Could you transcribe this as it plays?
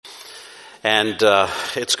And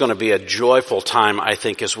it's going to be a joyful time, I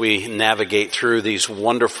think, as we navigate through these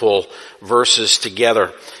wonderful verses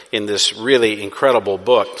together in this really incredible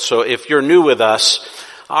book. So if you're new with us,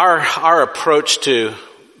 our approach to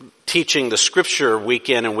teaching the scripture week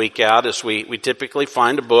in and week out is we typically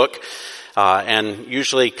find a book, and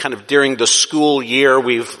usually kind of during the school year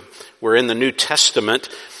we're in the New Testament,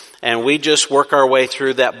 and we just work our way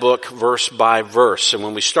through that book verse by verse. And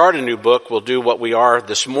when we start a new book, we'll do what we are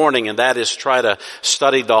this morning, and that is try to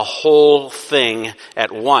study the whole thing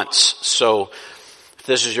at once. So if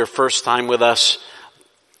this is your first time with us,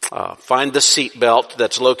 find the seat belt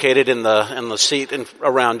that's located in the seat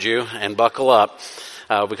around you and buckle up,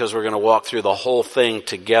 because we're going to walk through the whole thing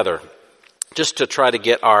together, just to try to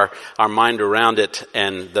get our mind around it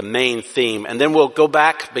and the main theme. And then we'll go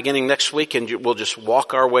back beginning next week and we'll just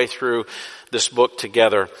walk our way through this book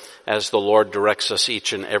together as the Lord directs us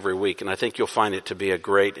each and every week. And I think you'll find it to be a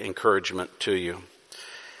great encouragement to you.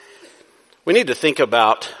 We need to think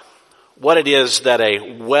about what it is that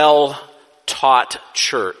a well-taught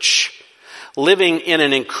church, living in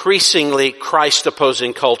an increasingly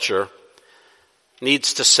Christ-opposing culture,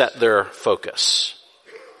 needs to set their focus.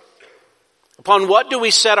 Upon what do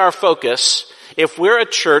we set our focus if we're a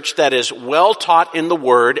church that is well taught in the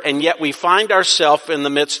Word, and yet we find ourselves in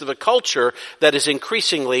the midst of a culture that is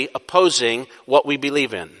increasingly opposing what we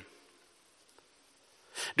believe in?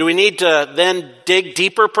 Do we need to then dig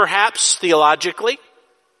deeper, perhaps, theologically,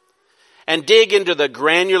 and dig into the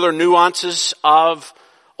granular nuances of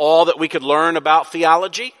all that we could learn about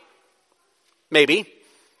theology? Maybe.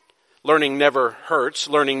 Learning never hurts.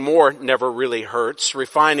 Learning more never really hurts.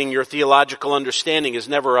 Refining your theological understanding is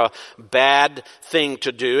never a bad thing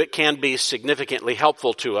to do. It can be significantly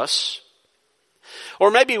helpful to us. Or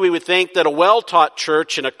maybe we would think that a well-taught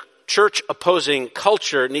church in a church-opposing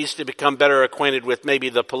culture needs to become better acquainted with maybe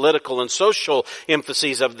the political and social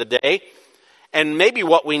emphases of the day. And maybe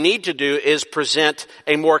what we need to do is present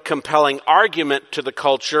a more compelling argument to the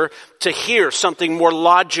culture to hear something more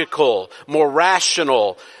logical, more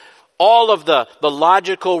rational, all of the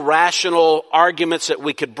logical, rational arguments that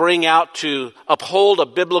we could bring out to uphold a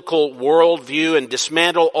biblical worldview and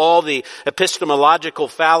dismantle all the epistemological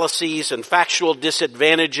fallacies and factual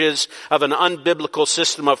disadvantages of an unbiblical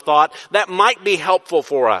system of thought, that might be helpful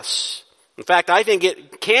for us. In fact, I think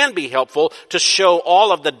it can be helpful to show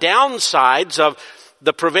all of the downsides of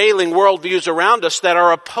the prevailing worldviews around us that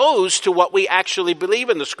are opposed to what we actually believe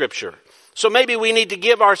in the Scripture. So maybe we need to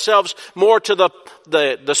give ourselves more to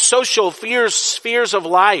the social spheres of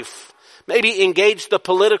life. Maybe engage the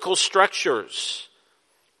political structures.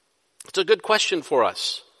 It's a good question for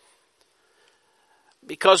us,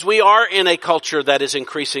 because we are in a culture that is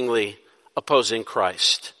increasingly opposing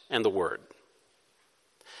Christ and the Word.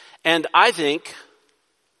 And I think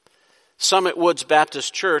Summit Woods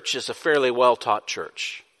Baptist Church is a fairly well-taught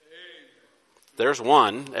church. There's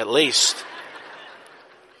one, at least.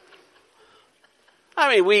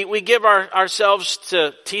 I mean, we give ourselves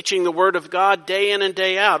to teaching the Word of God day in and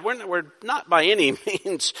day out. We're not by any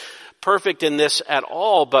means perfect in this at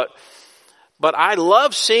all, but I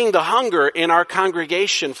love seeing the hunger in our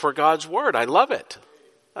congregation for God's Word. I love it.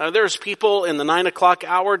 There's people in the 9 o'clock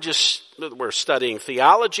hour we're studying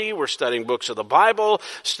theology, we're studying books of the Bible,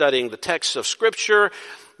 studying the texts of Scripture.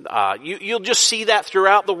 You'll just see that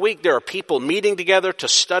throughout the week. There are people meeting together to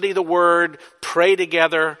study the Word, pray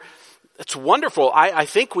together. It's wonderful. I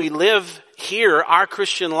think we live here, our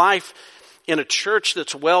Christian life, in a church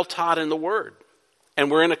that's well taught in the Word.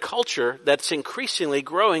 And we're in a culture that's increasingly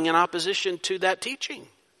growing in opposition to that teaching.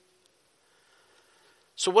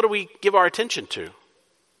 So what do we give our attention to?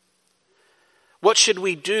 What should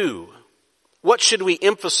we do? What should we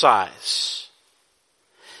emphasize?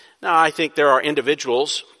 Now, I think there are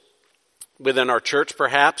individuals within our church,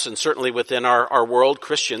 perhaps, and certainly within our world,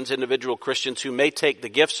 individual Christians who may take the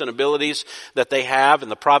gifts and abilities that they have and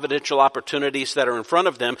the providential opportunities that are in front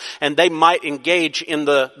of them, and they might engage in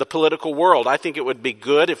the political world. I think it would be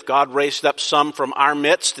good if God raised up some from our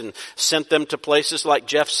midst and sent them to places like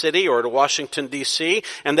Jeff City or to Washington, D.C.,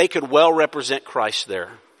 and they could well represent Christ there.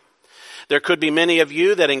 There could be many of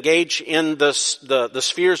you that engage in the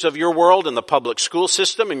spheres of your world in the public school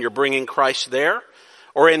system, and you're bringing Christ there.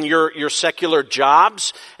 Or in your secular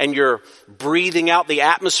jobs, and you're breathing out the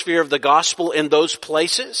atmosphere of the gospel in those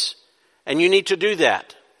places. And you need to do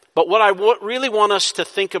that. But what I really want us to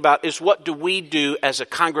think about is, what do we do as a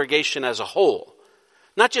congregation as a whole?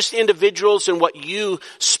 Not just individuals and what you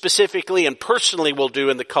specifically and personally will do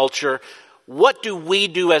in the culture. What do we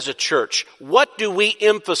do as a church? What do we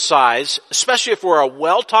emphasize, especially if we're a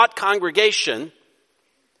well-taught congregation,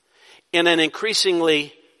 in an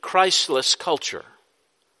increasingly Christless culture,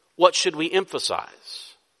 what should we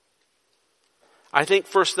emphasize? I think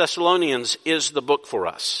 1 Thessalonians is the book for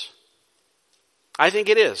us. I think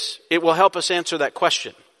it is. It will help us answer that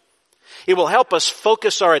question. It will help us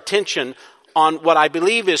focus our attention on what I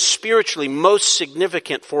believe is spiritually most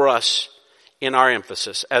significant for us in our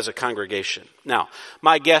emphasis as a congregation. Now,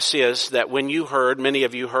 my guess is that when you heard, many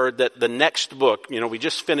of you heard that the next book, we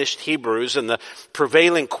just finished Hebrews, and the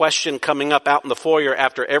prevailing question coming up out in the foyer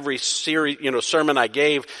after every series, sermon I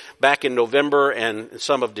gave back in November and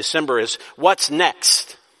some of December is, what's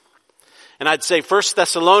next? And I'd say 1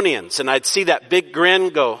 Thessalonians, and I'd see that big grin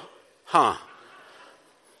go, huh.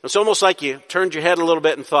 It's almost like you turned your head a little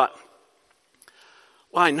bit and thought,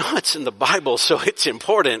 well, I know it's in the Bible, so it's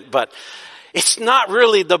important, but it's not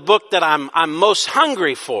really the book that I'm most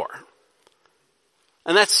hungry for.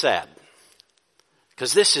 And that's sad,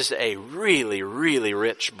 because this is a really, really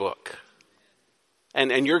rich book.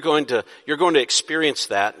 And you're going to experience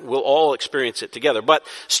that. We'll all experience it together. But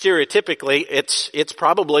stereotypically, it's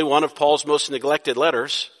probably one of Paul's most neglected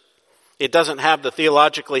letters. It doesn't have the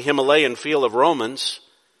theologically Himalayan feel of Romans.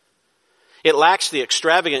 It lacks the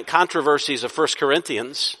extravagant controversies of 1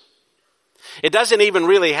 Corinthians. It doesn't even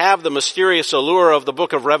really have the mysterious allure of the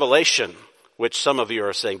book of Revelation, which some of you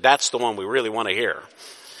are saying, that's the one we really want to hear.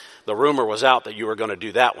 The rumor was out that you were going to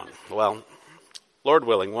do that one. Well, Lord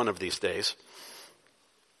willing, one of these days.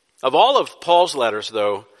 Of all of Paul's letters,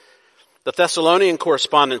 though, the Thessalonian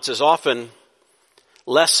correspondence is often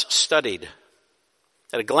less studied.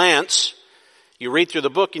 At a glance, you read through the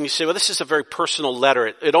book and you say, well, this is a very personal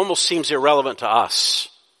letter. It almost seems irrelevant to us.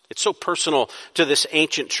 It's so personal to this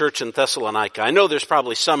ancient church in Thessalonica. I know there's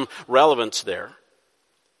probably some relevance there.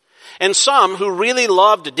 And some who really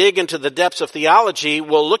love to dig into the depths of theology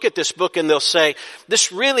will look at this book and they'll say,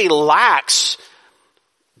 this really lacks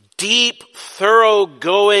deep,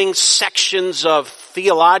 thoroughgoing sections of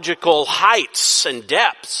theological heights and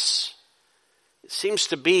depths. It seems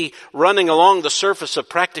to be running along the surface of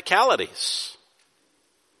practicalities.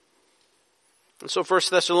 And so 1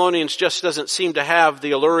 Thessalonians just doesn't seem to have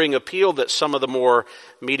the alluring appeal that some of the more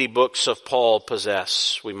meaty books of Paul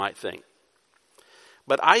possess, we might think.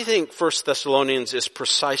 But I think 1 Thessalonians is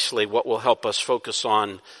precisely what will help us focus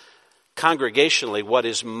on congregationally what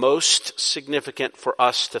is most significant for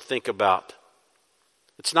us to think about.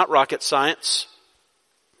 It's not rocket science.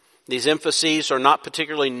 These emphases are not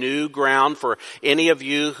particularly new ground for any of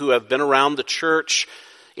you who have been around the church,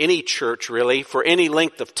 any church really, for any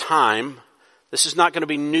length of time. This is not going to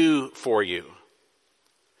be new for you.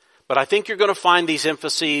 But I think you're going to find these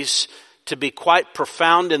emphases to be quite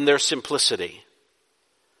profound in their simplicity.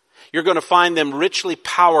 You're going to find them richly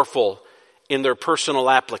powerful in their personal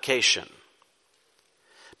application.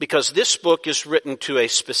 Because this book is written to a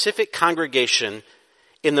specific congregation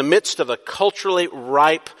in the midst of a culturally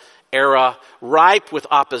ripe era, ripe with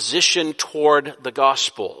opposition toward the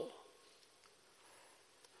gospel.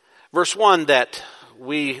 Verse 1 that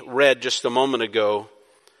we read just a moment ago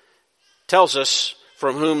tells us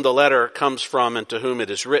from whom the letter comes from and to whom it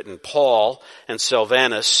is written. Paul and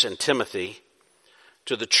Silvanus and Timothy,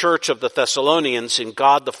 to the church of the Thessalonians in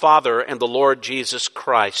God the Father and the Lord Jesus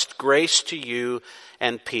Christ. Grace to you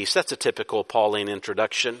and peace. That's a typical Pauline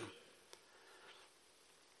introduction.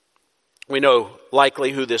 We know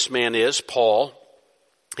likely who this man is, Paul.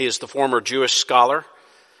 He is the former Jewish scholar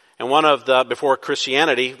and one of the, before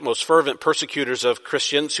Christianity, most fervent persecutors of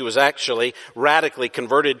Christians, who was actually radically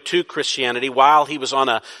converted to Christianity while he was on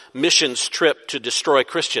a missions trip to destroy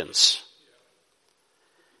Christians.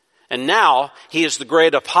 And now he is the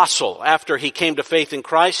great apostle. After he came to faith in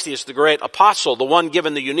Christ, he is the great apostle, the one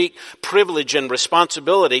given the unique privilege and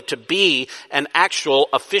responsibility to be an actual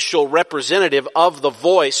official representative of the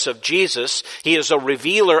voice of Jesus. He is a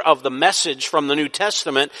revealer of the message from the New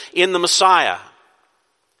Testament in the Messiah.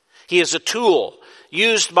 He is a tool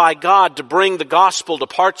used by God to bring the gospel to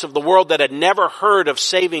parts of the world that had never heard of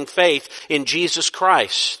saving faith in Jesus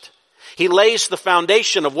Christ. He lays the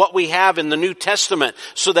foundation of what we have in the New Testament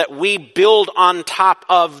so that we build on top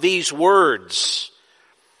of these words.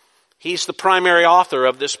 He's the primary author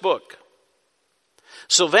of this book.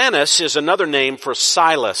 Silvanus is another name for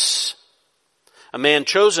Silas, a man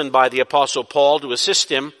chosen by the Apostle Paul to assist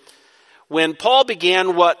him when Paul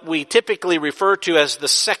began what we typically refer to as the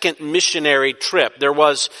second missionary trip. There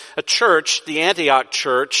was a church, the Antioch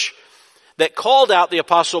church, that called out the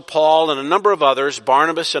Apostle Paul and a number of others,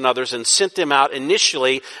 Barnabas and others, and sent them out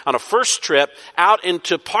initially on a first trip out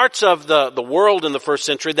into parts of the world in the first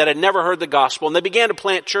century that had never heard the gospel, and they began to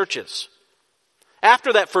plant churches.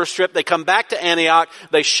 After that first trip, they come back to Antioch.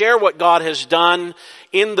 They share what God has done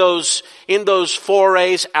in those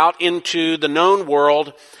forays out into the known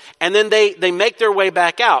world. And then they make their way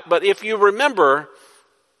back out. But if you remember,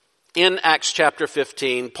 in Acts chapter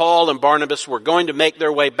 15, Paul and Barnabas were going to make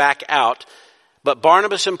their way back out. But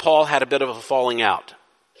Barnabas and Paul had a bit of a falling out.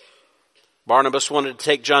 Barnabas wanted to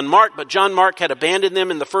take John Mark, but John Mark had abandoned them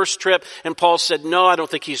in the first trip, and Paul said, no, I don't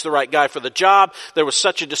think he's the right guy for the job. There was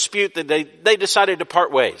such a dispute that they decided to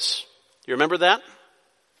part ways. You remember that?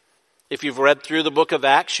 If you've read through the book of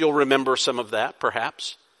Acts, you'll remember some of that,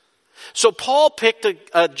 perhaps. So Paul picked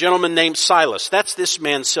a gentleman named Silas. That's this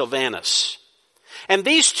man, Silvanus. And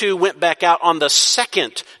these two went back out on the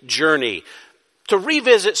second journey to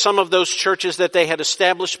revisit some of those churches that they had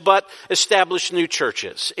established, but establish new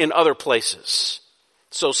churches in other places.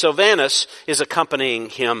 So Silvanus is accompanying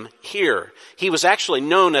him here. He was actually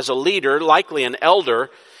known as a leader, likely an elder,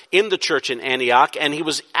 in the church in Antioch, and he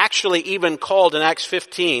was actually even called in Acts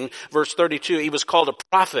 15, verse 32, he was called a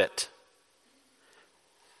prophet.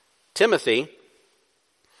 Timothy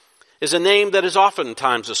is a name that is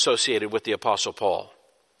oftentimes associated with the Apostle Paul.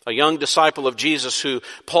 A young disciple of Jesus who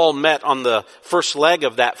Paul met on the first leg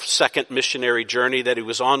of that second missionary journey that he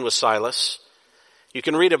was on with Silas. You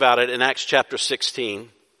can read about it in Acts chapter 16.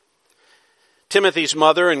 Timothy's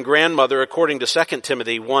mother and grandmother, according to 2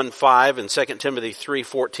 Timothy 1:5 and 2 Timothy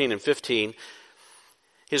 3:14 and 15,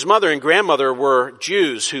 his mother and grandmother were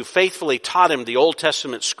Jews who faithfully taught him the Old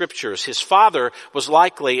Testament scriptures. His father was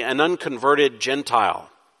likely an unconverted Gentile.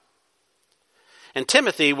 And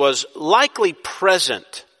Timothy was likely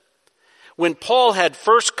present when Paul had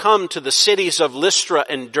first come to the cities of Lystra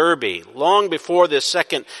and Derbe, long before this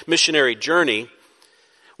second missionary journey.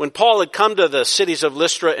 When Paul had come to the cities of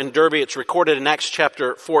Lystra and Derbe, it's recorded in Acts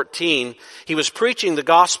chapter 14, he was preaching the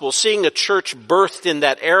gospel, seeing a church birthed in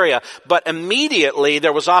that area, but immediately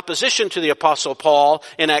there was opposition to the Apostle Paul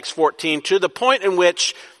in Acts 14, to the point in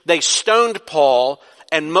which they stoned Paul,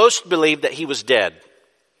 and most believed that he was dead.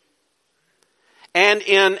 And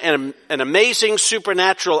in an amazing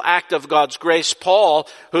supernatural act of God's grace, Paul,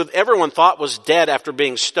 who everyone thought was dead after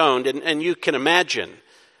being stoned, and you can imagine,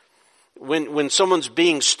 when someone's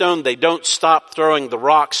being stoned, they don't stop throwing the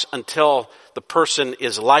rocks until the person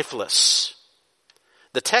is lifeless.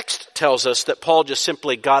 The text tells us that Paul just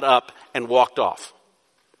simply got up and walked off.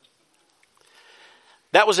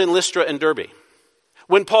 That was in Lystra and Derbe.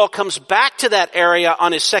 When Paul comes back to that area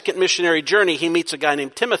on his second missionary journey, he meets a guy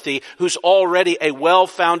named Timothy, who's already a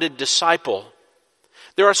well-founded disciple.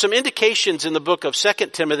 There are some indications in the book of 2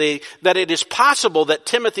 Timothy that it is possible that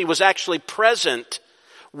Timothy was actually present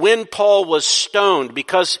when Paul was stoned,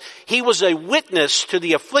 because he was a witness to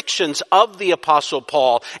the afflictions of the Apostle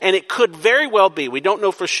Paul. And it could very well be, we don't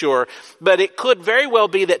know for sure, but it could very well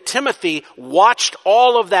be that Timothy watched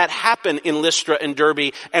all of that happen in Lystra and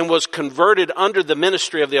Derbe and was converted under the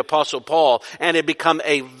ministry of the Apostle Paul and had become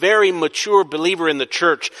a very mature believer in the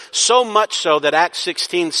church, so much so that Acts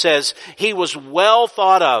 16 says he was well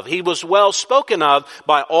thought of, he was well spoken of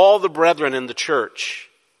by all the brethren in the church.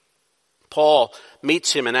 Paul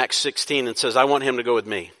meets him in Acts 16 and says, I want him to go with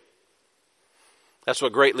me. That's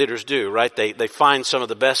what great leaders do, right? They find some of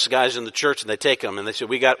the best guys in the church and they take them and they say,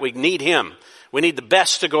 we need him. We need the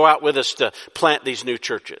best to go out with us to plant these new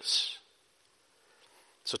churches.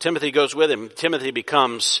 So Timothy goes with him. Timothy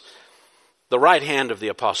becomes the right hand of the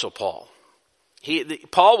Apostle Paul.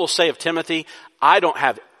 Paul will say of Timothy, I don't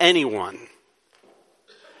have anyone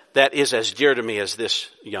that is as dear to me as this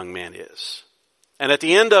young man is. And at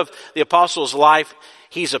the end of the apostle's life,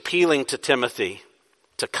 he's appealing to Timothy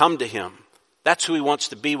to come to him. That's who he wants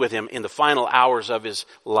to be with him in the final hours of his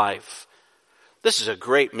life. This is a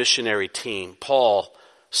great missionary team. Paul,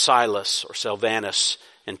 Silas, or Silvanus,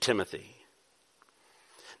 and Timothy.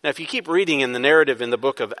 Now, if you keep reading in the narrative in the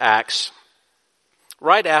book of Acts,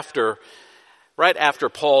 right after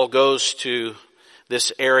Paul goes to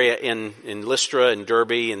this area in Lystra and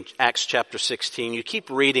Derbe in Acts chapter 16, you keep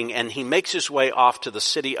reading and he makes his way off to the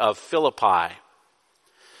city of Philippi.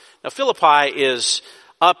 Now Philippi is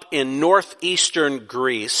up in northeastern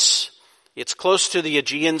Greece. It's close to the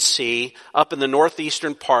Aegean Sea, up in the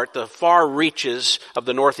northeastern part, the far reaches of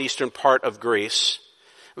the northeastern part of Greece.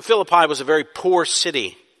 And Philippi was a very poor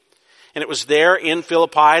city. And it was there in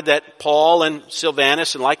Philippi that Paul and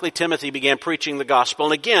Silvanus and likely Timothy began preaching the gospel.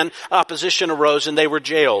 And again, opposition arose and they were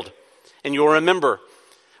jailed. And you'll remember,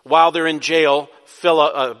 while they're in jail,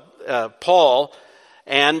 Paul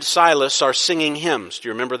and Silas are singing hymns. Do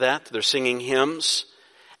you remember that? They're singing hymns.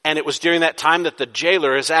 And it was during that time that the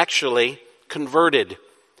jailer is actually converted.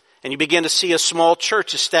 And you begin to see a small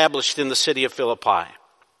church established in the city of Philippi.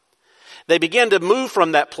 They begin to move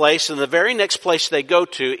from that place, and the very next place they go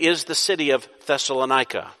to is the city of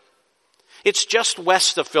Thessalonica. It's just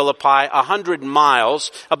west of Philippi, 100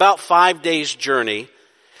 miles, about 5 days' journey,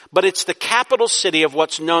 but it's the capital city of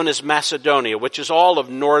what's known as Macedonia, which is all of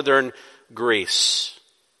northern Greece.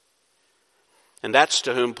 And that's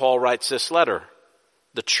to whom Paul writes this letter,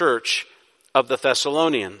 the church of the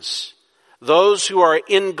Thessalonians. Those who are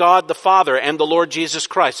in God the Father and the Lord Jesus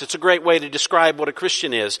Christ. It's a great way to describe what a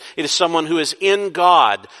Christian is. It is someone who is in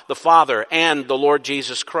God the Father and the Lord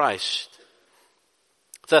Jesus Christ.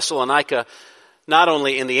 Thessalonica, not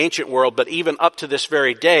only in the ancient world, but even up to this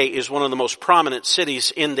very day, is one of the most prominent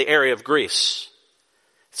cities in the area of Greece.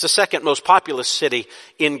 It's the second most populous city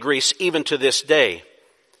in Greece, even to this day.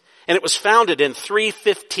 And it was founded in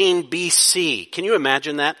 315 BC. Can you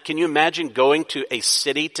imagine that? Can you imagine going to a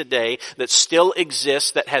city today that still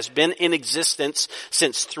exists, that has been in existence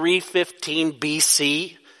since 315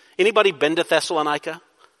 BC? Anybody been to Thessalonica?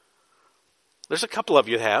 There's a couple of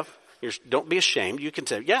you have. Don't be ashamed. You can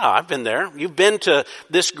say, yeah, I've been there. You've been to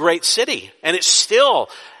this great city. And it's still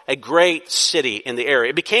a great city in the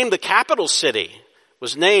area. It became the capital city. It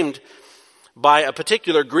was named by a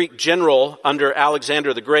particular Greek general under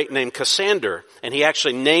Alexander the Great named Cassander. And he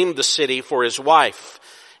actually named the city for his wife.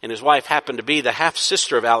 And his wife happened to be the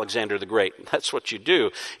half-sister of Alexander the Great. That's what you do,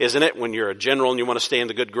 isn't it? When you're a general and you want to stay in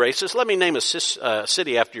the good graces, let me name a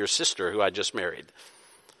city after your sister who I just married.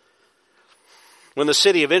 When the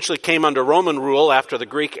city eventually came under Roman rule after the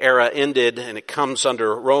Greek era ended and it comes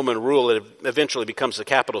under Roman rule, it eventually becomes the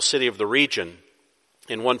capital city of the region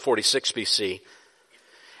in 146 BC.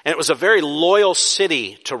 And it was a very loyal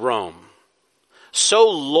city to Rome. So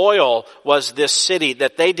loyal was this city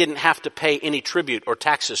that they didn't have to pay any tribute or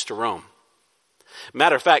taxes to Rome.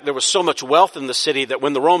 Matter of fact, there was so much wealth in the city that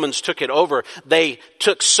when the Romans took it over, they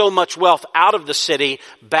took so much wealth out of the city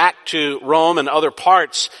back to Rome and other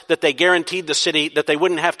parts that they guaranteed the city that they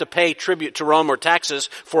wouldn't have to pay tribute to Rome or taxes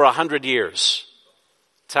for 100 years.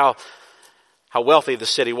 That's how wealthy the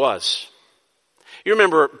city was. You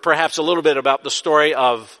remember perhaps a little bit about the story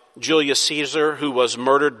of Julius Caesar, who was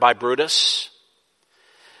murdered by Brutus?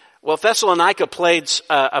 Well, Thessalonica played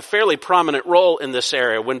a fairly prominent role in this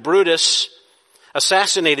area. When Brutus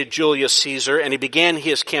assassinated Julius Caesar and he began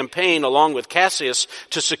his campaign along with Cassius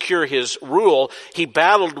to secure his rule, he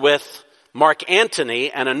battled with Mark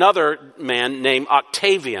Antony and another man named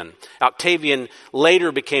Octavian. Octavian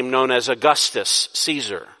later became known as Augustus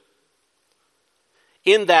Caesar.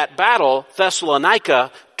 In that battle,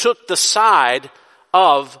 Thessalonica took the side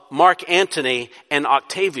of Mark Antony and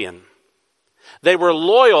Octavian. They were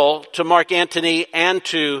loyal to Mark Antony and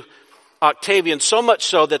to Octavian, so much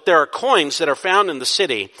so that there are coins that are found in the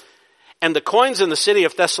city. And the coins in the city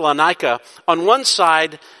of Thessalonica, on one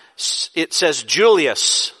side it says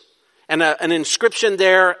Julius, and an inscription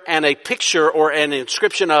there and a picture or an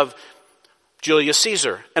inscription of Julius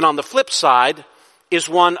Caesar. And on the flip side is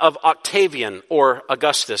one of Octavian or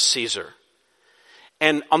Augustus Caesar.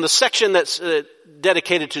 And on the section that's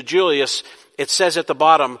dedicated to Julius, it says at the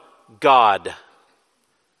bottom, God.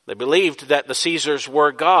 They believed that the Caesars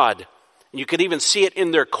were God. You could even see it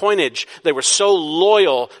in their coinage. They were so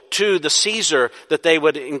loyal to the Caesar that they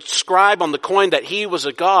would inscribe on the coin that he was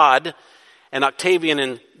a god, and Octavian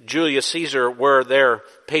and Julius Caesar were their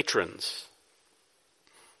patrons.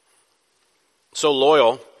 So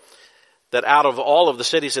loyal that out of all of the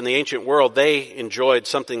cities in the ancient world, they enjoyed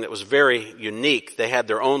something that was very unique. They had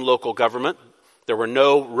their own local government. There were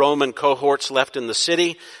no Roman cohorts left in the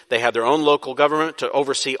city. They had their own local government to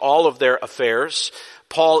oversee all of their affairs.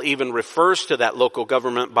 Paul even refers to that local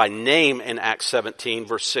government by name in Acts 17,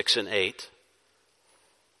 verse 6 and 8.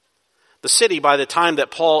 The city, by the time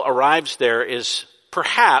that Paul arrives there, is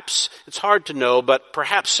perhaps, it's hard to know, but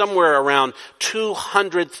perhaps somewhere around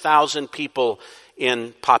 200,000 people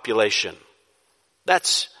in population.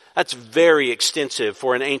 That's very extensive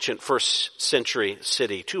for an ancient first century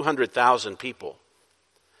city, 200,000 people.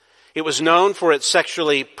 It was known for its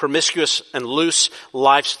sexually promiscuous and loose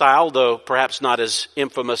lifestyle, though perhaps not as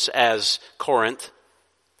infamous as Corinth.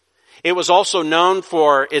 It was also known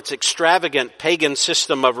for its extravagant pagan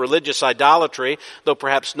system of religious idolatry, though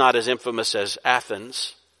perhaps not as infamous as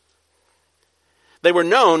Athens. They were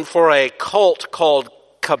known for a cult called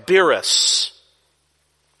Cabirus.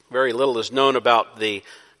 Very little is known about the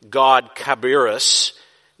god Cabirus.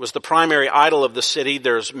 Was the primary idol of the city.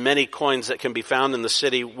 There's many coins that can be found in the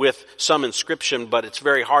city with some inscription, but it's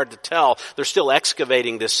very hard to tell. They're still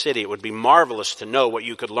excavating this city. It would be marvelous to know what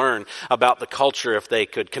you could learn about the culture if they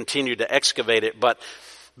could continue to excavate it. But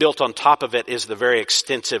built on top of it is the very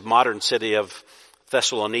extensive modern city of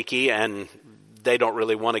Thessaloniki, and they don't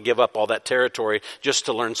really want to give up all that territory just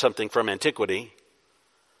to learn something from antiquity.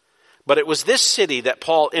 But it was this city that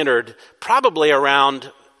Paul entered probably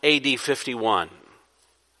around AD 51.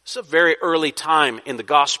 It's a very early time in the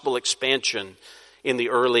gospel expansion in the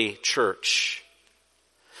early church.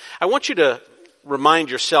 I want you to remind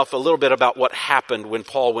yourself a little bit about what happened when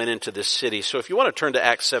Paul went into this city. So if you want to turn to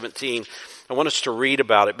Acts 17, I want us to read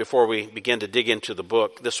about it before we begin to dig into the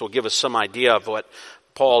book. This will give us some idea of what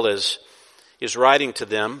Paul is writing to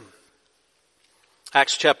them.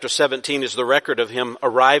 Acts chapter 17 is the record of him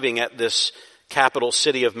arriving at this capital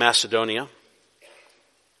city of Macedonia.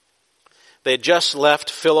 They had just left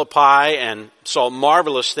Philippi and saw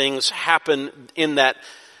marvelous things happen in that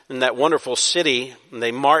wonderful city. And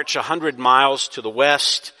they march 100 miles to the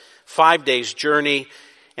west, 5 days' journey.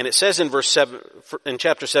 And it says in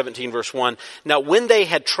chapter 17, verse 1, "Now when they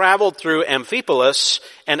had traveled through Amphipolis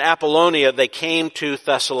and Apollonia, they came to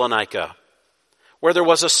Thessalonica, where there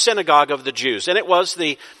was a synagogue of the Jews." And it was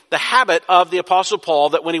the habit of the Apostle Paul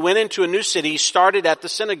that when he went into a new city, he started at the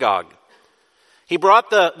synagogue. He brought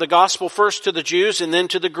the gospel first to the Jews and then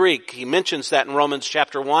to the Greek. He mentions that in Romans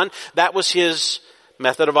chapter 1. That was his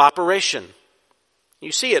method of operation.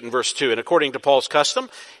 You see it in verse 2. "And according to Paul's custom,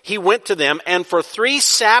 he went to them, and for 3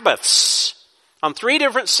 Sabbaths, on 3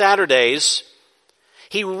 different Saturdays,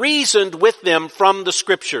 he reasoned with them from the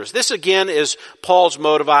Scriptures." This again is Paul's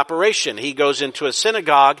mode of operation. He goes into a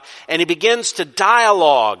synagogue and he begins to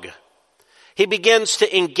dialogue. He begins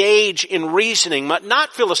to engage in reasoning, but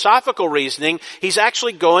not philosophical reasoning. He's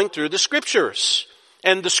actually going through the Scriptures.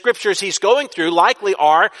 And the Scriptures he's going through likely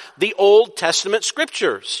are the Old Testament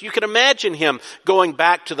Scriptures. You can imagine him going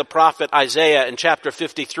back to the prophet Isaiah in chapter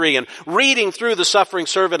 53 and reading through the suffering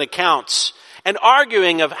servant accounts and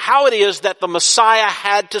arguing of how it is that the Messiah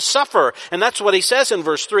had to suffer. And that's what he says in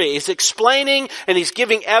verse 3. He's explaining and he's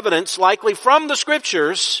giving evidence, likely from the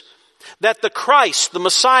Scriptures, that the Christ, the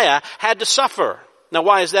Messiah, had to suffer. Now,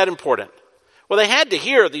 why is that important? Well,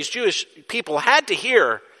 these Jewish people had to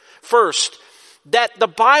hear first that the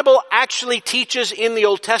Bible actually teaches in the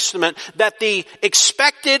Old Testament that the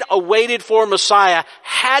expected, awaited for Messiah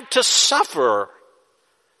had to suffer.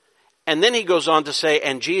 And then he goes on to say,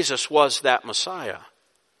 and Jesus was that Messiah.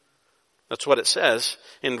 That's what it says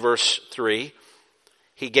in verse 3.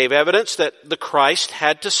 He gave evidence that the Christ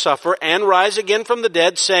had to suffer and rise again from the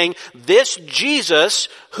dead, saying, "This Jesus,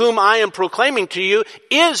 whom I am proclaiming to you,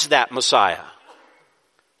 is that Messiah."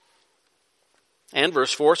 And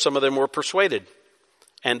verse 4, some of them were persuaded.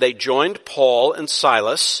 "And they joined Paul and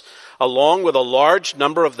Silas, along with a large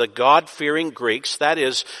number of the God-fearing Greeks," that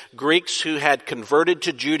is, Greeks who had converted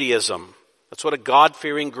to Judaism. That's what a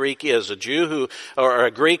God-fearing Greek is, a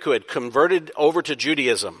Greek who had converted over to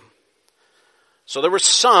Judaism. So there were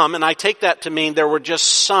some, and I take that to mean there were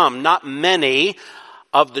just some, not many,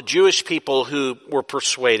 of the Jewish people who were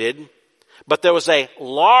persuaded. But there was a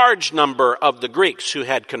large number of the Greeks who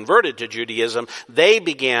had converted to Judaism. They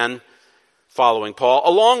began following Paul,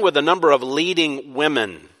 along with a number of leading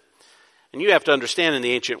women. And you have to understand, in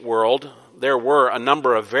the ancient world, there were a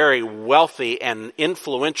number of very wealthy and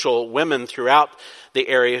influential women throughout the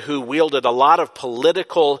area who wielded a lot of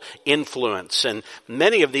political influence. And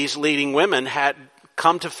many of these leading women had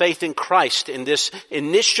come to faith in Christ in this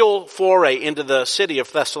initial foray into the city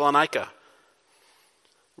of Thessalonica.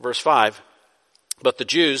 Verse 5, "But the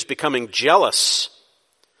Jews, becoming jealous."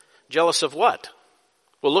 Jealous of what?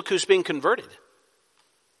 Well, look who's being converted.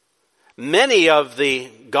 Many of the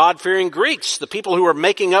God-fearing Greeks, the people who were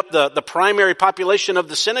making up the primary population of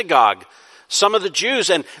the synagogue, some of the Jews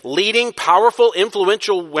and leading, powerful,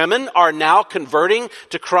 influential women are now converting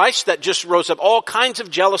to Christ. That just rose up all kinds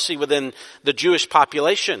of jealousy within the Jewish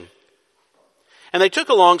population. And they took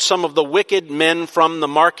along some of the wicked men from the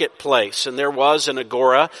marketplace. And there was an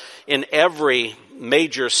agora in every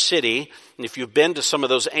major city. And if you've been to some of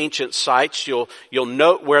those ancient sites, you'll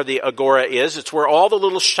note where the agora is. It's where all the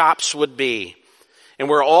little shops would be and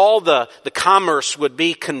where all the commerce would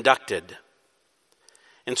be conducted.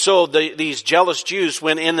 And so these jealous Jews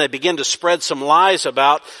went in, they began to spread some lies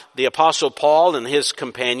about the Apostle Paul and his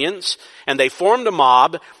companions, and they formed a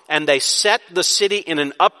mob, and they set the city in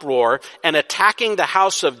an uproar, and attacking the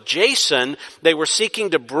house of Jason, they were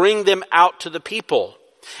seeking to bring them out to the people.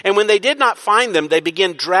 And when they did not find them, they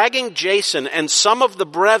began dragging Jason and some of the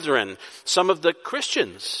brethren, some of the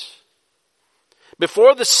Christians,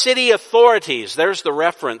 before the city authorities. There's the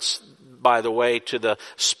reference, by the way, to the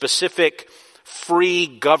specific free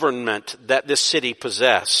government that this city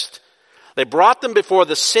possessed. They brought them before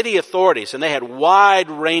the city authorities, and they had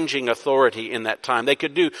wide-ranging authority in that time. They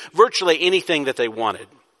could do virtually anything that they wanted.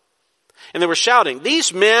 And they were shouting,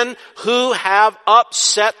 "These men who have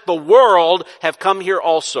upset the world have come here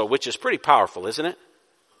also," which is pretty powerful, isn't it?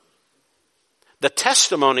 The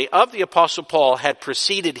testimony of the Apostle Paul had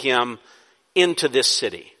preceded him into this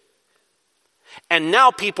city. And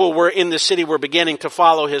now people were in the city were beginning to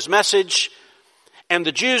follow his message. And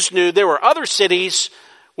the Jews knew there were other cities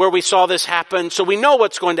where we saw this happen. So we know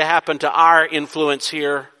what's going to happen to our influence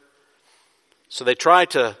here. So they try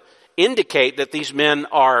to indicate that these men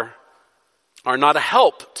are not a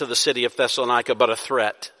help to the city of Thessalonica, but a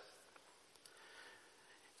threat.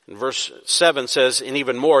 And verse 7 says, "And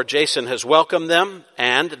even more, Jason has welcomed them,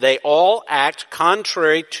 and they all act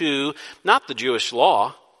contrary to, not the Jewish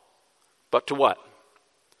law, but to what?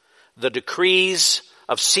 The decrees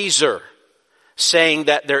of Caesar, saying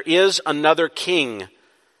that there is another king,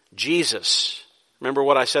 Jesus." Remember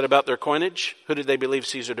what I said about their coinage? Who did they believe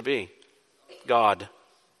Caesar to be? God.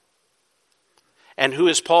 And who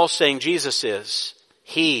is Paul saying Jesus is?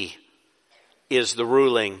 He is the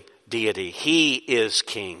ruling deity. He is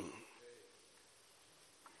king.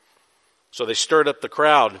 So they stirred up the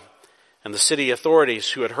crowd and the city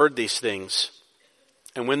authorities who had heard these things.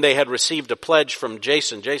 And when they had received a pledge from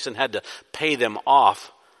Jason had to pay them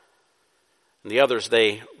off. And the others,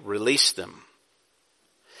 they released them.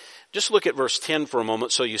 Just look at verse 10 for a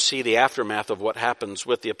moment so you see the aftermath of what happens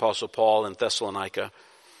with the Apostle Paul in Thessalonica.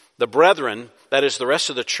 The brethren, that is the rest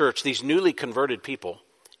of the church, these newly converted people,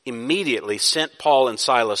 immediately sent Paul and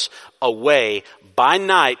Silas away by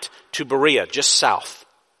night to Berea, just south,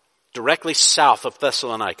 directly south of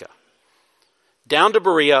Thessalonica. Down to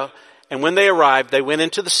Berea, and when they arrived, they went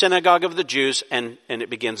into the synagogue of the Jews, and it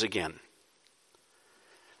begins again.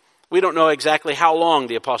 We don't know exactly how long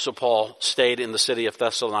the Apostle Paul stayed in the city of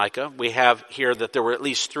Thessalonica. We have here that there were at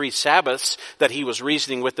least 3 Sabbaths that he was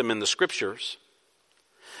reasoning with them in the Scriptures.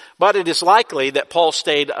 But it is likely that Paul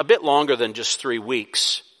stayed a bit longer than just 3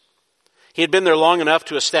 weeks. He had been there long enough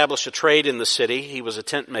to establish a trade in the city. He was a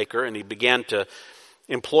tent maker, and he began to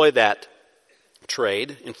employ that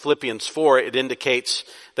trade. In Philippians 4, it indicates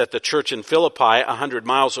that the church in Philippi, 100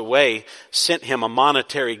 miles away, sent him a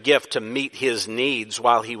monetary gift to meet his needs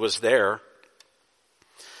while he was there.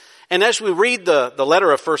 And as we read the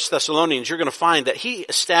letter of 1 Thessalonians, you're going to find that he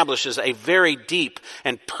establishes a very deep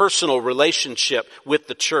and personal relationship with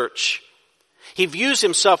the church. He views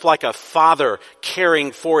himself like a father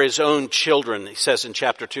caring for his own children, he says in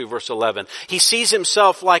chapter 2, verse 11. He sees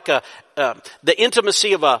himself like the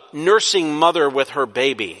intimacy of a nursing mother with her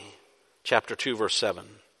baby, chapter 2, verse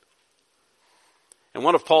 7. And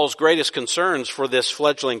one of Paul's greatest concerns for this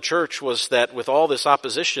fledgling church was that with all this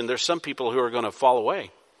opposition, there's some people who are going to fall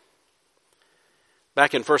away.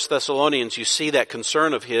 Back in 1 Thessalonians, you see that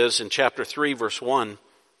concern of his in chapter 3, verse 1.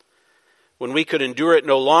 "When we could endure it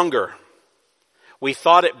no longer, we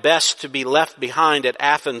thought it best to be left behind at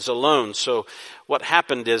Athens alone." So what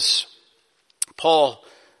happened is Paul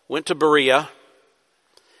went to Berea.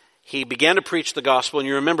 He began to preach the gospel. And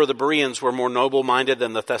you remember the Bereans were more noble-minded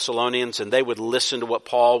than the Thessalonians, and they would listen to what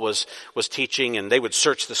Paul was teaching, and they would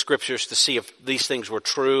search the Scriptures to see if these things were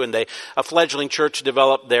true. And a fledgling church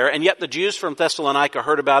developed there. And yet the Jews from Thessalonica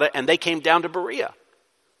heard about it, and they came down to Berea.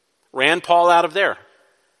 Ran Paul out of there.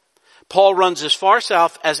 Paul runs as far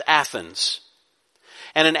south as Athens.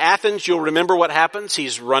 And in Athens, you'll remember what happens.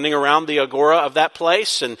 He's running around the agora of that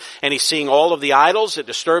place, and he's seeing all of the idols. It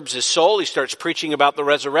disturbs his soul. He starts preaching about the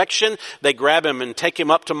resurrection. They grab him and take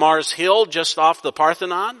him up to Mars Hill, just off the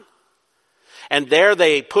Parthenon. And there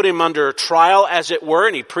they put him under trial, as it were,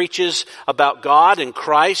 and he preaches about God and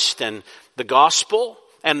Christ and the gospel.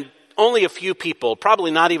 And only a few people, probably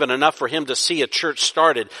not even enough for him to see a church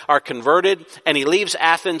started, are converted. And he leaves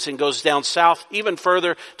Athens and goes down south, even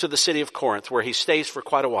further to the city of Corinth, where he stays for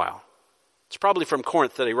quite a while. It's probably from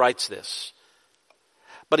Corinth that he writes this.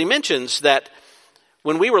 But he mentions that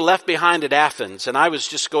when we were left behind at Athens, and I was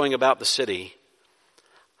just going about the city,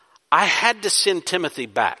 I had to send Timothy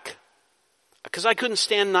back, because I couldn't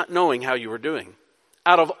stand not knowing how you were doing.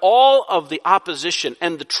 Out of all of the opposition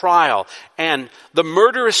and the trial and the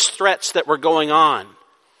murderous threats that were going on,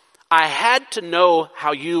 I had to know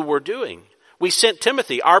how you were doing. We sent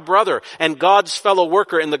Timothy, our brother and God's fellow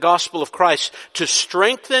worker in the gospel of Christ, to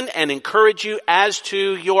strengthen and encourage you as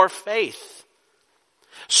to your faith,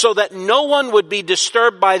 so that no one would be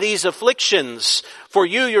disturbed by these afflictions. For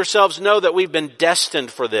you yourselves know that we've been destined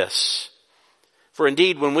for this. For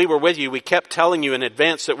indeed, when we were with you, we kept telling you in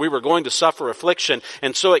advance that we were going to suffer affliction,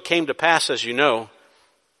 and so it came to pass, as you know.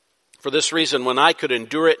 For this reason, when I could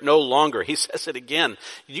endure it no longer," he says it again.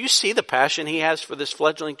 Do you see the passion he has for this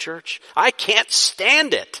fledgling church? "I can't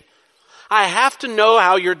stand it. I have to know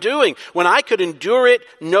how you're doing. When I could endure it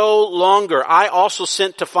no longer, I also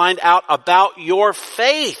sent to find out about your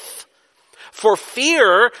faith, for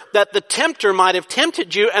fear that the tempter might have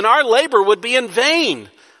tempted you and our labor would be in vain.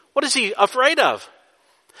 What is he afraid of?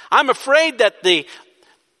 I'm afraid that the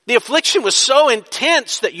affliction was so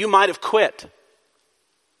intense that you might have quit.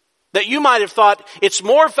 That you might have thought it's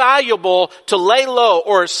more valuable to lay low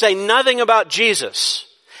or say nothing about Jesus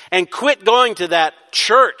and quit going to that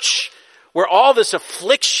church where all this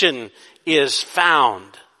affliction is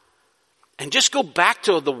found and just go back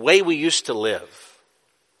to the way we used to live.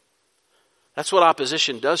 That's what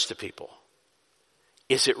opposition does to people.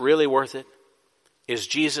 Is it really worth it? Is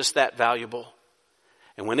Jesus that valuable?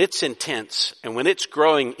 And when it's intense, and when it's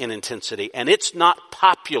growing in intensity, and it's not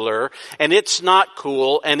popular, and it's not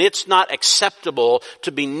cool, and it's not acceptable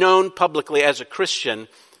to be known publicly as a Christian,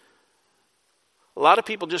 a lot of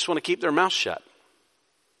people just want to keep their mouth shut.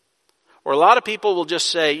 Or a lot of people will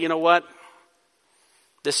just say, you know what?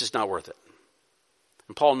 This is not worth it.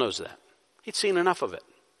 And Paul knows that. He'd seen enough of it.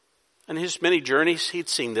 In his many journeys, he'd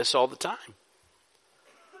seen this all the time.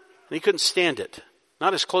 And he couldn't stand it.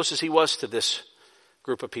 Not as close as he was to this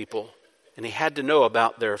group of people, and he had to know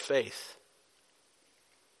about their faith.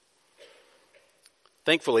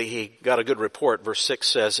 Thankfully, he got a good report. Verse 6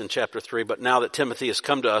 says in chapter 3, but now that Timothy has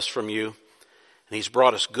come to us from you, and he's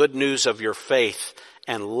brought us good news of your faith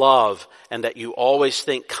and love, and that you always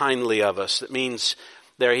think kindly of us. That means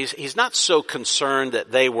there he's not so concerned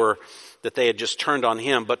that they had just turned on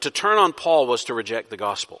him, but to turn on Paul was to reject the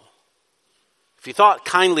gospel. If you thought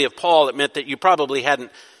kindly of Paul, it meant that you probably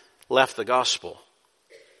hadn't left the gospel.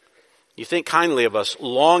 You think kindly of us,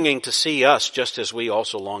 longing to see us just as we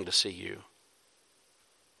also long to see you.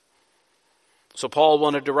 So Paul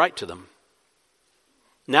wanted to write to them.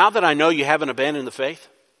 Now that I know you haven't abandoned the faith,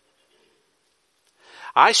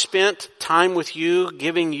 I spent time with you,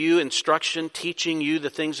 giving you instruction, teaching you the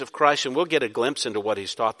things of Christ, and we'll get a glimpse into what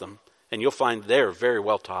he's taught them. And you'll find they're very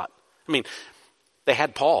well taught. I mean, they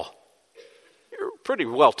had Paul. You're pretty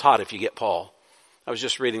well taught if you get Paul. I was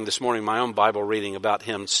just reading this morning my own Bible reading about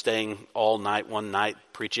him staying all night, one night,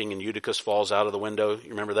 preaching, and Eutychus falls out of the window. You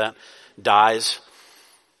remember that? Dies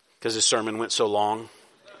because his sermon went so long.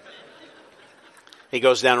 He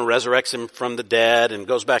goes down and resurrects him from the dead and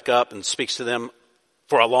goes back up and speaks to them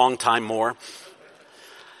for a long time more.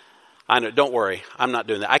 I know, don't worry, I'm not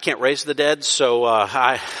doing that. I can't raise the dead, so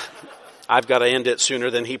I've got to end it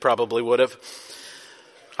sooner than he probably would have.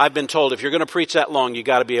 I've been told if you're going to preach that long, you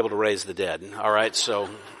got to be able to raise the dead. All right, so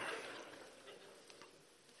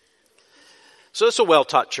it's a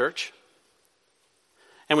well-taught church.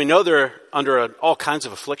 And we know they're under all kinds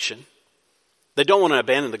of affliction. They don't want to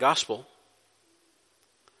abandon the gospel.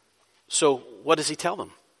 So what does he tell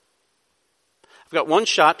them? I've got one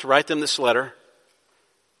shot to write them this letter.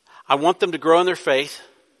 I want them to grow in their faith.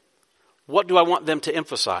 What do I want them to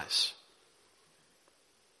emphasize?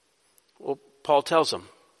 Well, Paul tells them,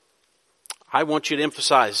 I want you to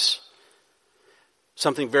emphasize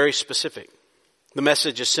something very specific. The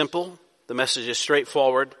message is simple. The message is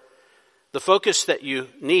straightforward. The focus that you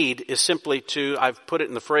need is simply to, I've put it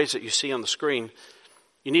in the phrase that you see on the screen,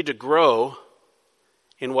 you need to grow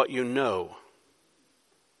in what you know.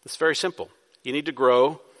 It's very simple. You need to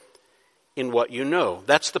grow in what you know.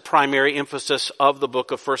 That's the primary emphasis of the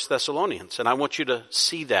book of 1 Thessalonians, and I want you to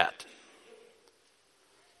see that.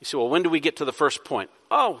 You say, well, when do we get to the first point?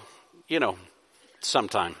 Oh,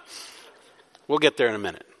 sometime. We'll get there in a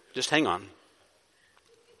minute. Just hang on.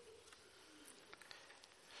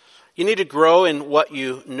 You need to grow in what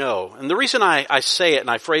you know. And the reason I say it and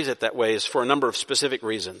I phrase it that way is for a number of specific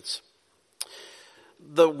reasons.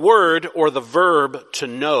 The word or the verb to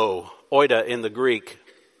know, oida in the Greek,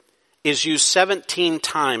 is used 17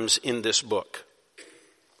 times in this book.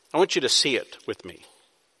 I want you to see it with me.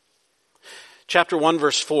 Chapter 1,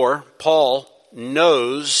 verse 4, Paul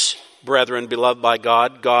knows, brethren, beloved by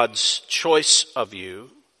God, God's choice of you.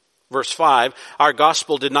 Verse 5, our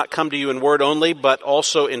gospel did not come to you in word only, but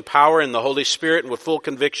also in power in the Holy Spirit and with full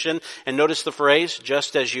conviction. And notice the phrase,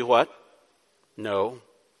 just as you what? Know.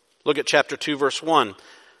 Look at chapter 2, verse 1.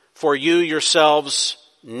 For you yourselves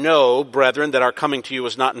know, brethren, that our coming to you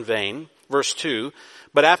was not in vain. Verse 2,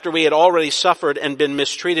 but after we had already suffered and been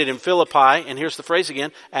mistreated in Philippi, and here's the phrase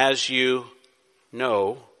again, as you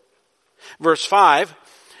know. Verse 5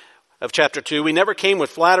 of chapter 2, we never came with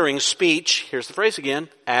flattering speech. Here's the phrase again,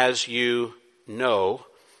 as you know.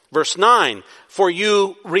 Verse 9, for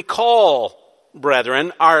you recall,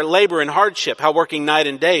 brethren, our labor and hardship, how working night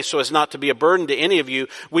and day so as not to be a burden to any of you,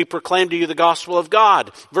 we proclaim to you the gospel of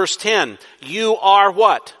God. Verse 10, you are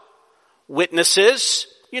what? Witnesses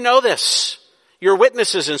You know this. You're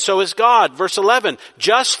witnesses, and so is God. Verse 11,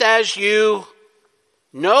 just as you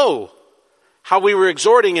know how we were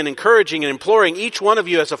exhorting and encouraging and imploring each one of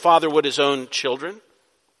you as a father would his own children.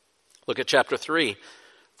 Look at chapter 3,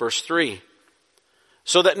 verse 3.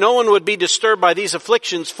 So that no one would be disturbed by these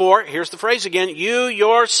afflictions, for, here's the phrase again, you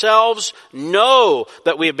yourselves know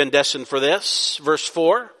that we have been destined for this. Verse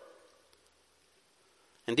 4.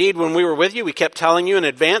 Indeed, when we were with you, we kept telling you in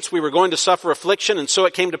advance we were going to suffer affliction, and so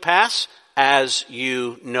it came to pass, as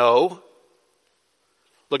you know.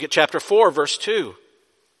 Look at chapter 4, verse 2.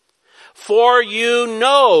 For you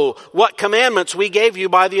know what commandments we gave you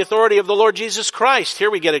by the authority of the Lord Jesus Christ.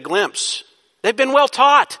 Here we get a glimpse. They've been well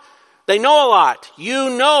taught. They know a lot.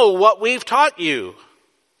 You know what we've taught you.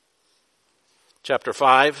 Chapter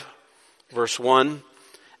 5, verse 1.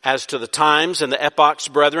 As to the times and the epochs,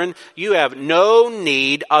 brethren, you have no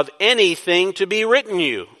need of anything to be written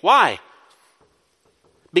you. Why?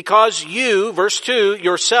 Because you, verse 2,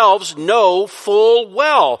 yourselves know full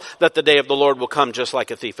well that the day of the Lord will come just like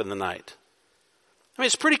a thief in the night. I mean,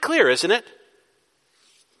 it's pretty clear, isn't it?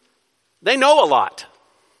 They know a lot.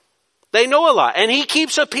 They know a lot. And he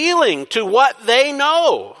keeps appealing to what they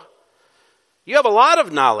know. You have a lot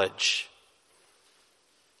of knowledge.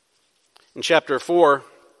 In chapter 4,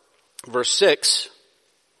 verse 6,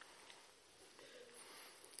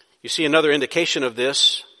 you see another indication of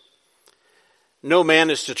this. No man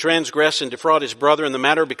is to transgress and defraud his brother in the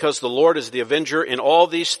matter, because the Lord is the avenger in all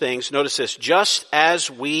these things. Notice this, just as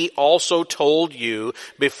we also told you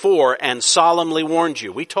before and solemnly warned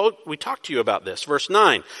you. We talked to you about this. Verse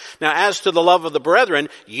 9. Now as to the love of the brethren,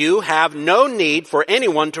 you have no need for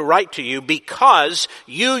anyone to write to you, because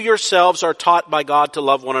you yourselves are taught by God to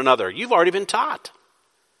love one another. You've already been taught.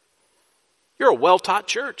 You're a well-taught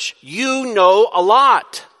church. You know a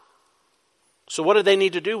lot. So what do they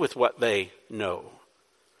need to do with what they know?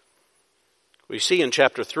 We see in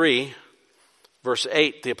chapter 3, verse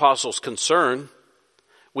 8, the apostle's concern.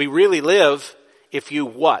 We really live if you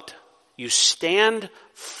what? You stand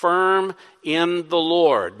firm in the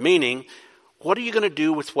Lord. Meaning, what are you going to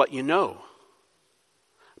do with what you know?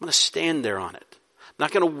 I'm going to stand there on it. I'm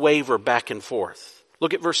not going to waver back and forth.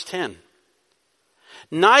 Look at verse 10.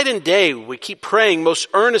 Night and day we keep praying most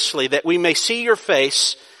earnestly that we may see your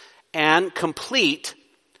face and complete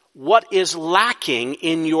what is lacking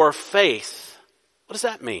in your faith. What does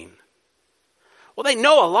that mean? Well, they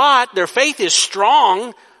know a lot. Their faith is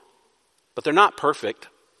strong, but they're not perfect.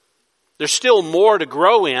 There's still more to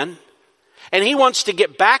grow in. And he wants to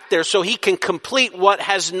get back there so he can complete what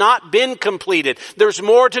has not been completed. There's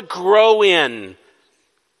more to grow in.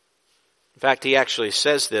 In fact, he actually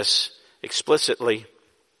says this explicitly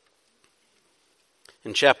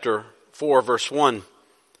in chapter 4, verse 1.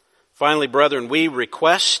 Finally, brethren, we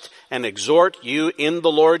request and exhort you in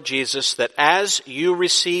the Lord Jesus that as you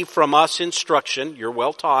receive from us instruction, you're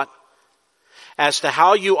well taught, as to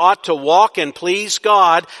how you ought to walk and please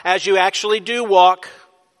God as you actually do walk.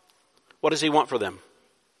 What does he want for them?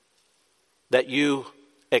 That you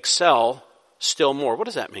excel still more. What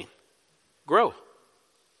does that mean? Grow.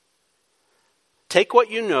 Take what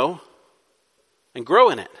you know and grow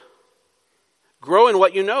in it. Grow in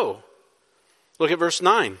what you know. Look at verse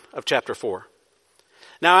 9 of chapter 4.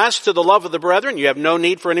 Now as to the love of the brethren, you have no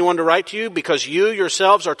need for anyone to write to you, because you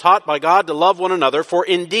yourselves are taught by God to love one another. For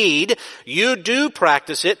indeed, you do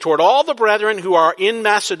practice it toward all the brethren who are in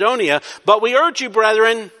Macedonia. But we urge you,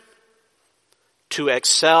 brethren, to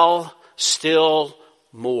excel still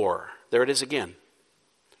more. There it is again.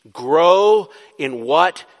 Grow in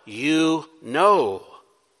what you know.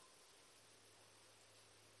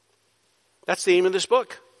 That's the aim of this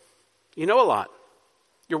book. You know a lot.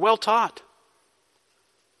 You're well taught.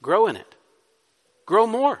 Grow in it. Grow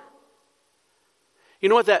more. You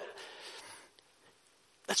know what that's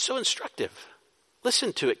so instructive.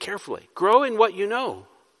 Listen to it carefully. Grow in what you know.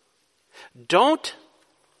 Don't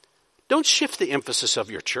shift the emphasis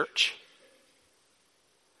of your church.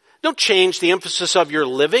 Don't change the emphasis of your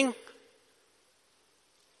living.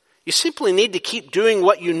 You simply need to keep doing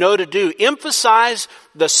what you know to do. Emphasize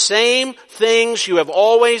the same things you have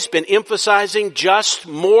always been emphasizing, just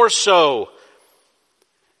more so.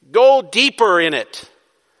 Go deeper in it.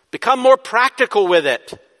 Become more practical with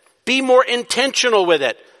it. Be more intentional with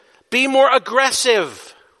it. Be more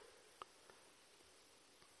aggressive.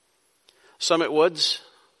 Summit Woods,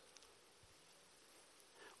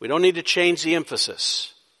 we don't need to change the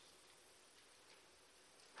emphasis.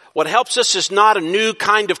 What helps us is not a new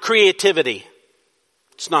kind of creativity.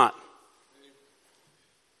 It's not.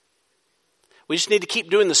 We just need to keep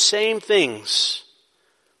doing the same things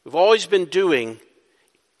we've always been doing,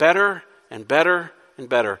 better and better and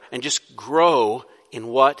better and just grow in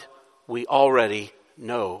what we already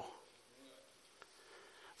know.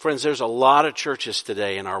 Friends, there's a lot of churches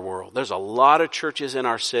today in our world. There's a lot of churches in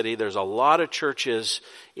our city. There's a lot of churches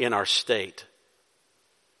in our state.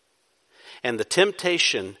 And the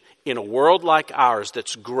temptation in a world like ours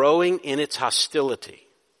that's growing in its hostility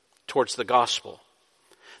towards the gospel,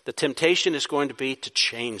 the temptation is going to be to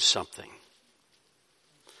change something.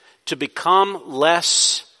 To become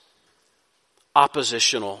less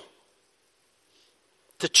oppositional.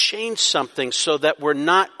 To change something so that we're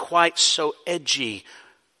not quite so edgy.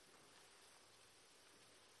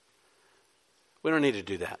 We don't need to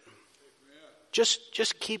do that.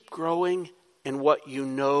 Just keep growing in what you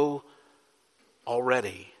know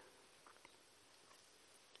already.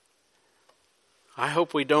 I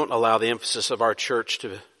hope we don't allow the emphasis of our church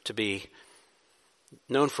to be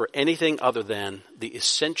known for anything other than the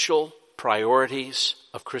essential priorities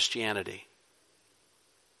of Christianity.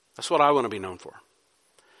 That's what I want to be known for.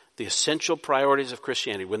 The essential priorities of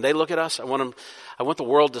Christianity. When they look at us, I want the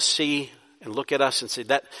world to see and look at us and say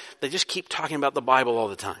that they just keep talking about the Bible all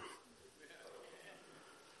the time.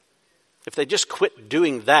 If they just quit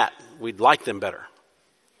doing that, we'd like them better.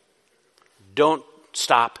 Don't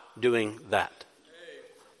stop doing that.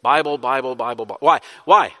 Bible, Bible, Bible, Bible. Why?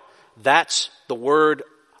 Why? That's the Word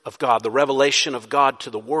of God, the revelation of God to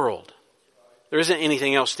the world. There isn't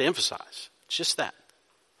anything else to emphasize. It's just that.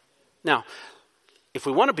 Now, if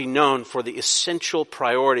we want to be known for the essential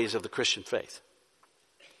priorities of the Christian faith,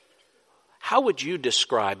 how would you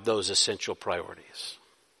describe those essential priorities?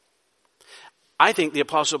 I think the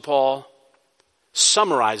Apostle Paul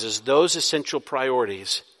summarizes those essential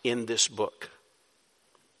priorities in this book.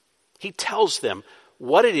 He tells them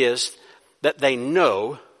what it is that they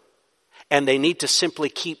know and they need to simply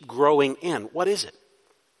keep growing in. What is it?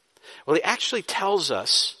 Well, he actually tells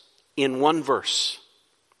us in one verse.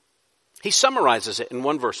 He summarizes it in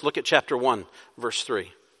one verse. Look at chapter 1, verse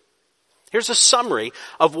 3. Here's a summary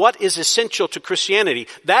of what is essential to Christianity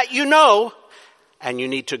that you know and you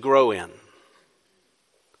need to grow in.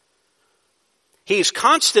 He's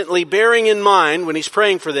constantly bearing in mind when he's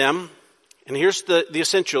praying for them, and here's the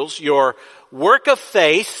essentials, your work of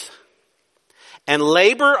faith and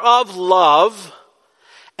labor of love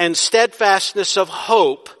and steadfastness of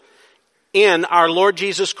hope in our Lord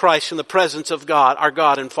Jesus Christ in the presence of God, our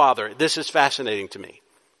God and Father. This is fascinating to me.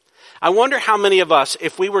 I wonder how many of us,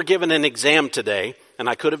 if we were given an exam today, and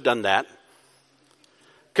I could have done that,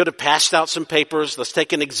 could have passed out some papers, let's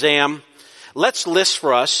take an exam. Let's list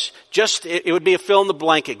for us, it would be a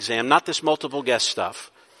fill-in-the-blank exam, not this multiple guess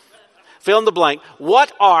stuff. Fill in the blank.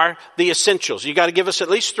 What are the essentials? You got to give us at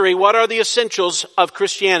least 3. What are the essentials of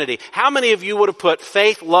Christianity? How many of you would have put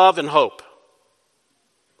faith, love, and hope?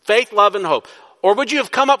 Faith, love, and hope. Or would you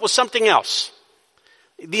have come up with something else?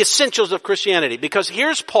 The essentials of Christianity. Because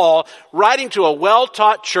here's Paul writing to a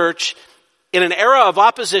well-taught church in an era of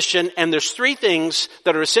opposition, and there's 3 things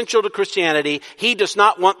that are essential to Christianity. He does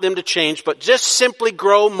not want them to change, but just simply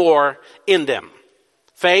grow more in them.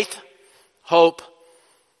 Faith, hope,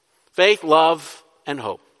 faith, love, and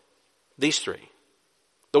hope. These 3.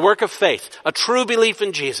 The work of faith, a true belief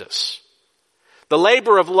in Jesus. The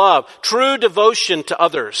labor of love, true devotion to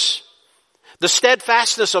others. The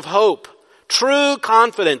steadfastness of hope, true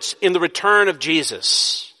confidence in the return of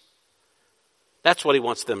Jesus. That's what he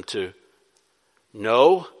wants them to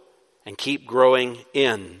know and keep growing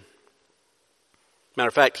in. Matter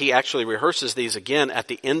of fact, he actually rehearses these again at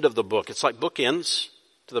the end of the book. It's like bookends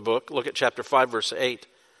to the book. Look at chapter 5, verse 8.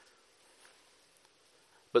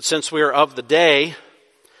 But since we are of the day,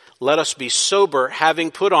 let us be sober,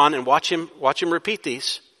 having put on, and watch him repeat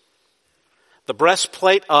these, the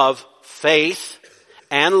breastplate of faith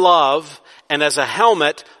and love, and as a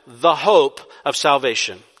helmet, the hope of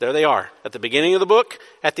salvation. There they are, at the beginning of the book,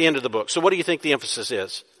 at the end of the book. So what do you think the emphasis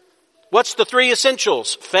is? What's the 3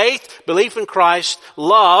 essentials? Faith, belief in Christ,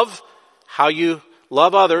 love, how you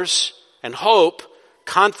love others, and hope,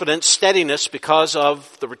 confidence, steadiness because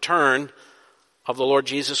of the return of the Lord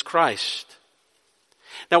Jesus Christ.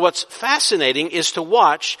 Now what's fascinating is to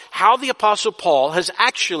watch how the Apostle Paul has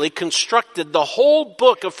actually constructed the whole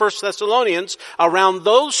book of 1 Thessalonians around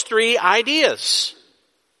those 3 ideas.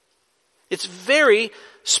 It's very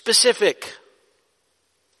specific.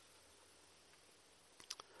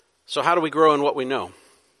 So how do we grow in what we know?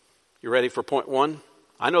 You ready for point 1?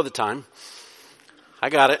 I know the time. I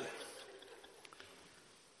got it.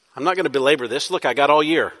 I'm not going to belabor this. Look, I got all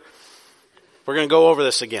year. We're going to go over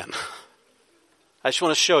this again. I just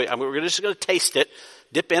want to show you. We're just going to taste it,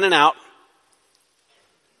 dip in and out.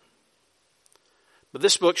 But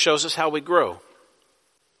this book shows us how we grow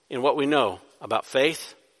in what we know about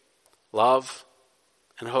faith, love,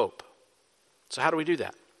 and hope. So how do we do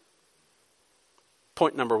that?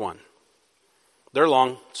 Point number 1. They're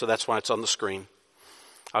long, so that's why it's on the screen.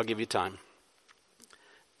 I'll give you time.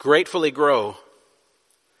 Gratefully grow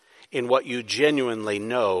in what you genuinely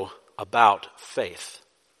know about faith.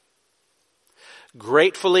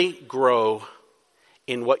 Gratefully grow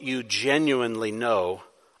in what you genuinely know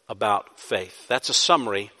about faith. That's a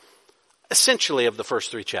summary, essentially, of the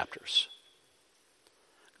first 3 chapters.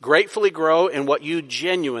 Gratefully grow in what you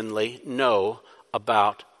genuinely know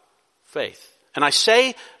about faith. And I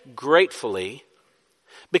say gratefully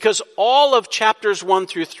because all of chapters 1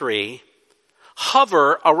 through 3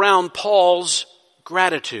 hover around Paul's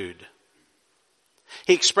gratitude.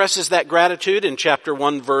 He expresses that gratitude in chapter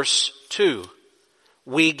 1, verse 2.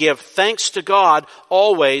 We give thanks to God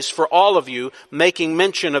always for all of you, making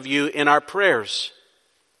mention of you in our prayers.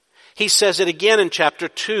 He says it again in chapter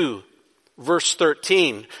 2, verse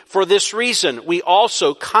 13. For this reason, we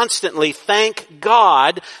also constantly thank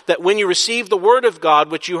God that when you received the word of God,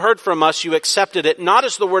 which you heard from us, you accepted it not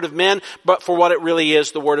as the word of men, but for what it really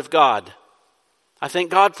is, the word of God. I thank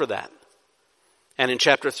God for that. And in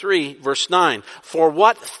chapter 3, verse 9, for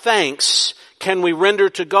what thanks can we render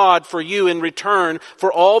to God for you in return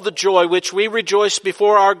for all the joy which we rejoice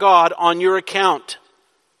before our God on your account?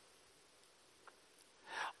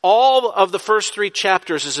 All of the first 3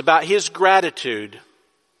 chapters is about his gratitude.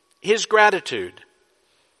 His gratitude.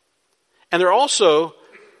 And there are also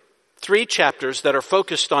 3 chapters that are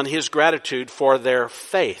focused on his gratitude for their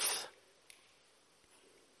faith.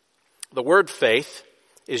 The word faith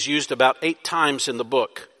is used about 8 times in the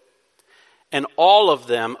book. And all of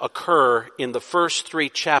them occur in the first 3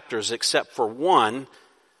 chapters except for one,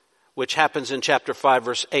 which happens in chapter 5,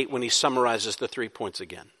 verse 8, when he summarizes the 3 points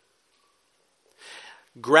again.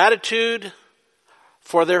 Gratitude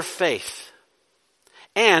for their faith.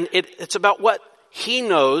 And it's about what he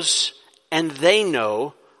knows and they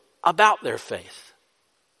know about their faith.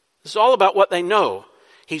 It's all about what they know.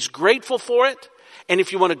 He's grateful for it. And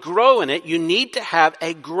if you want to grow in it, you need to have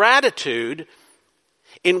a gratitude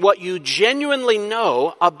in what you genuinely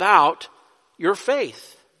know about your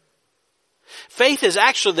faith. Faith is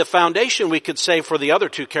actually the foundation, we could say, for the other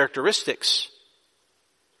 2 characteristics.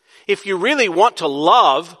 If you really want to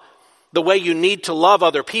love the way you need to love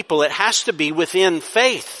other people, it has to be within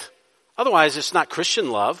faith. Otherwise, it's not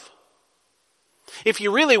Christian love. If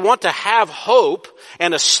you really want to have hope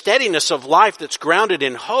and a steadiness of life that's grounded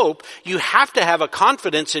in hope, you have to have a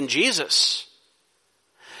confidence in Jesus.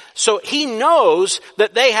 So he knows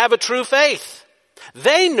that they have a true faith.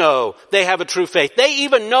 They know they have a true faith. They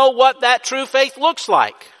even know what that true faith looks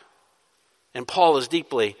like. And Paul is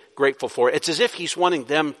deeply grateful for it. It's as if he's wanting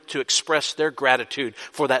them to express their gratitude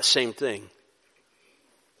for that same thing.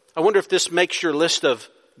 I wonder if this makes your list of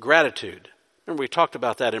gratitude. Remember we talked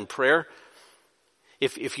about that in prayer.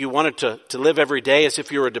 If you wanted to live every day as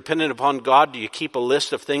if you were dependent upon God, do you keep a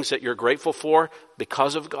list of things that you're grateful for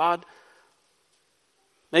because of God?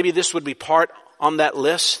 Maybe this would be part on that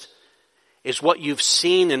list, is what you've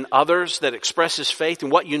seen in others that expresses faith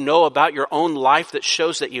and what you know about your own life that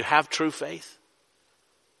shows that you have true faith.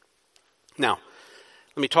 Now,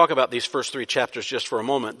 let me talk about these first 3 chapters just for a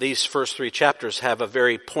moment. These first 3 chapters have a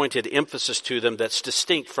very pointed emphasis to them that's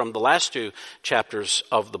distinct from the last 2 chapters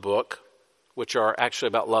of the book, which are actually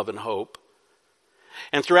about love and hope.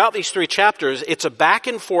 And throughout these 3 chapters, it's a back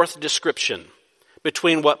and forth description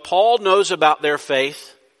between what Paul knows about their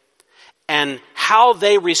faith and how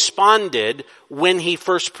they responded when he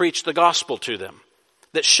first preached the gospel to them.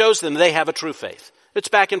 That shows them they have a true faith. It's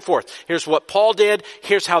back and forth. Here's what Paul did.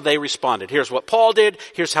 Here's how they responded. Here's what Paul did.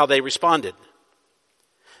 Here's how they responded.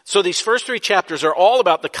 So these first 3 chapters are all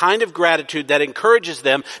about the kind of gratitude that encourages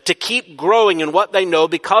them to keep growing in what they know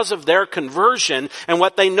because of their conversion and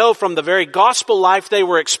what they know from the very gospel life they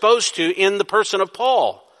were exposed to in the person of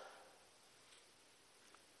Paul.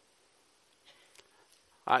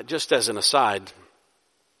 Just as an aside,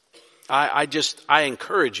 I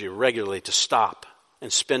encourage you regularly to stop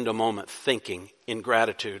and spend a moment thinking in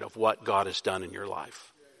gratitude of what God has done in your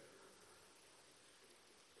life.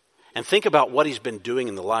 And think about what he's been doing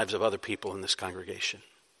in the lives of other people in this congregation.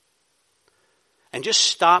 And just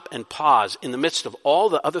stop and pause in the midst of all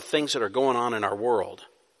the other things that are going on in our world.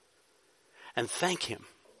 And thank him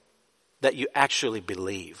that you actually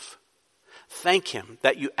believe. Thank him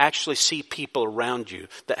that you actually see people around you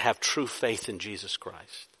that have true faith in Jesus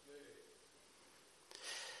Christ.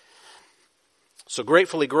 So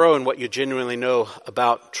gratefully grow in what you genuinely know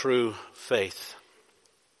about true faith.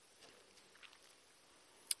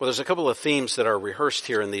 Well, there's a couple of themes that are rehearsed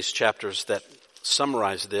here in these chapters that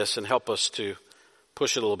summarize this and help us to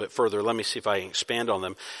push it a little bit further. Let me see if I can expand on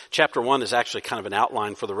them. Chapter 1 is actually kind of an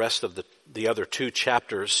outline for the rest of the other two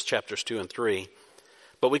chapters, chapters 2 and 3.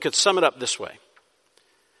 But we could sum it up this way.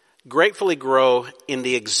 Gratefully grow in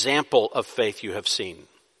the example of faith you have seen.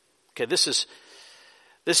 Okay, this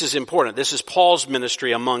is important. This is Paul's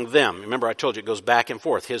ministry among them. Remember, I told you it goes back and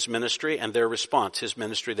forth. His ministry and their response. His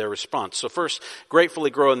ministry, their response. So first,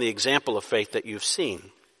 gratefully grow in the example of faith that you've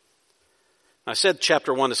seen. I said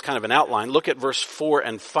chapter 1 is kind of an outline. Look at verse 4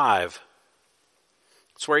 and 5.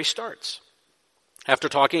 That's where he starts. After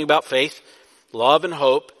talking about faith, love, and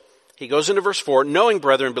hope, he goes into verse 4, knowing,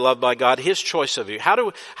 brethren, beloved by God, his choice of you. How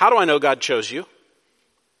do I know God chose you?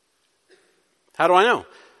 How do I know?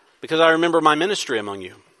 Because I remember my ministry among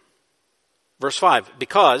you. Verse 5,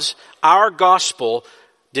 because our gospel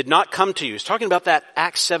did not come to you. He's talking about that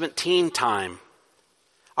Acts 17 time.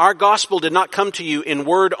 Our gospel did not come to you in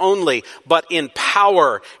word only, but in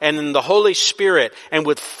power and in the Holy Spirit and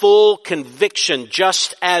with full conviction,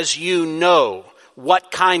 just as you know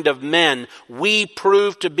what kind of men we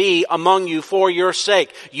proved to be among you for your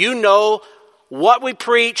sake. You know what we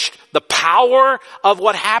preached, the power of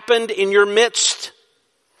what happened in your midst.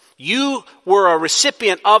 You were a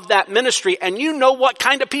recipient of that ministry, and you know what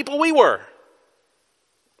kind of people we were.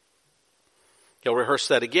 He'll rehearse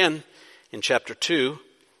that again in chapter 2,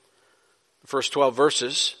 the first 12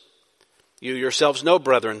 verses. You yourselves know,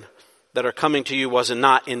 brethren, that our coming to you was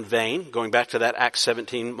not in vain, going back to that Acts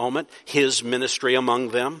 17 moment, his ministry among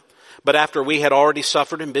them. But after we had already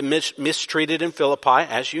suffered and been mistreated in Philippi,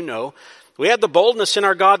 as you know, we had the boldness in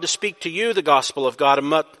our God to speak to you the gospel of God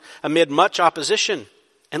amid much opposition.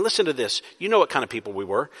 And listen to this. You know what kind of people we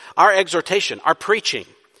were. Our exhortation, our preaching,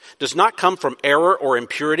 does not come from error or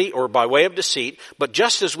impurity or by way of deceit, but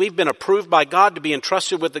just as we've been approved by God to be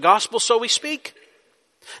entrusted with the gospel, so we speak.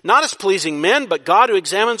 Not as pleasing men, but God who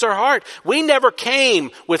examines our heart. We never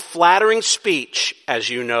came with flattering speech, as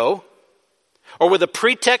you know, or with a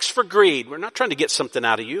pretext for greed. We're not trying to get something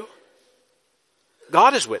out of you.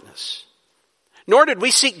 God is witness. Nor did we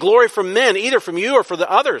seek glory from men, either from you or for the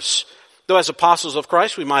others. Though as apostles of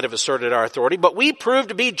Christ, we might have asserted our authority, but we proved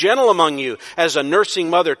to be gentle among you, as a nursing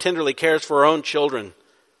mother tenderly cares for her own children.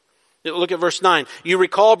 Look at verse 9. You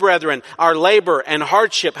recall, brethren, our labor and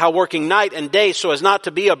hardship, how working night and day so as not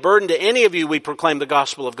to be a burden to any of you, we proclaim the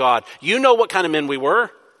gospel of God. You know what kind of men we were.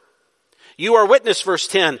 You are witness, verse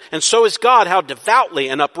 10, and so is God, how devoutly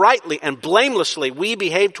and uprightly and blamelessly we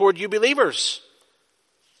behave toward you believers.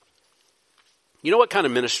 You know what kind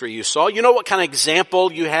of ministry you saw. You know what kind of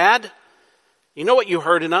example you had. You know what you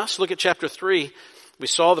heard in us? Look at chapter 3. We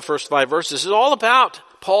saw the first 5 verses. It's all about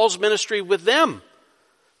Paul's ministry with them.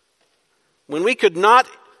 When we could not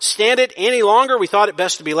stand it any longer, we thought it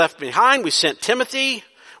best to be left behind. We sent Timothy.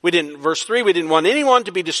 Verse 3, we didn't want anyone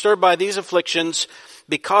to be disturbed by these afflictions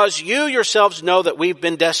because you yourselves know that we've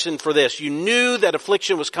been destined for this. You knew that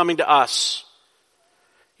affliction was coming to us.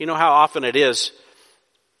 You know how often it is,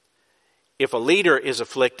 if a leader is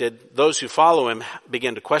afflicted, those who follow him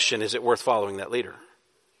begin to question, is it worth following that leader?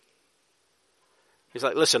 He's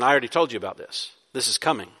like, listen, I already told you about this. This is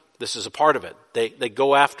coming. This is a part of it. They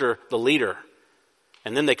go after the leader,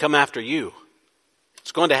 and then they come after you.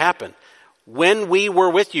 It's going to happen. When we were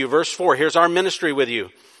with you, verse 4, here's our ministry with you.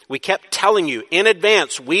 We kept telling you in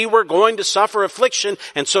advance we were going to suffer affliction,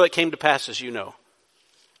 and so it came to pass, as you know.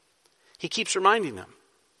 He keeps reminding them.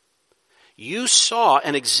 You saw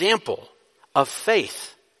an example of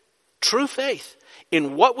faith, true faith,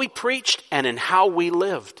 in what we preached and in how we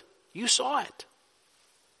lived. You saw it.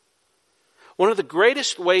 One of the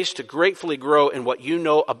greatest ways to gratefully grow in what you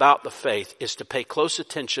know about the faith is to pay close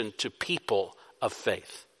attention to people of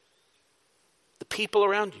faith. The people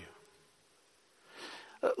around you.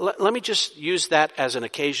 Let me just use that as an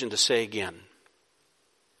occasion to say again.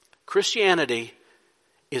 Christianity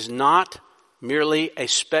is not merely a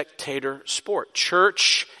spectator sport.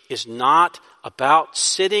 Church is not about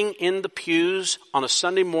sitting in the pews on a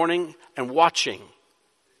Sunday morning and watching.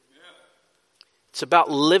 It's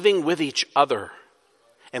about living with each other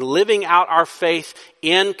and living out our faith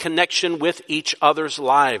in connection with each other's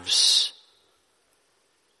lives.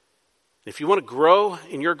 If you want to grow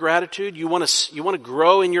in your gratitude, you want to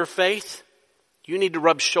grow in your faith, you need to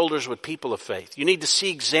rub shoulders with people of faith. You need to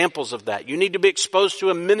see examples of that. You need to be exposed to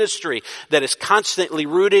a ministry that is constantly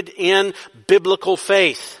rooted in biblical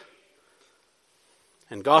faith.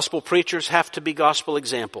 And gospel preachers have to be gospel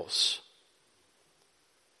examples.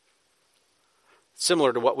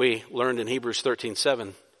 Similar to what we learned in Hebrews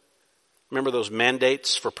 13:7. Remember those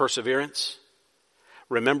mandates for perseverance?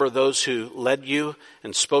 remember those who led you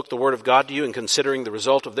and spoke the word of God to you, and considering the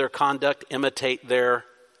result of their conduct, imitate their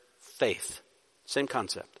faith. Same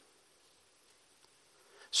concept.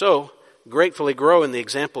 So, gratefully grow in the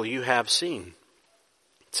example you have seen.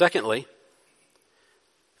 Secondly,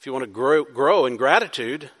 if you want to grow in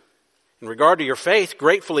gratitude in regard to your faith,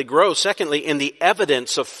 gratefully grow, secondly, in the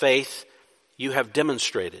evidence of faith you have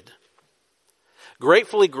demonstrated.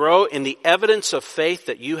 Gratefully grow in the evidence of faith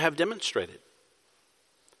that you have demonstrated.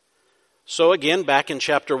 So again, back in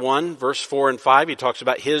chapter 1, verse 4 and 5, he talks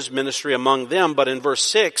about his ministry among them. But in verse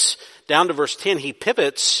 6, down to verse 10, he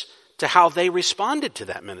pivots to how they responded to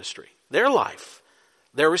that ministry. Their life,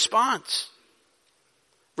 their response.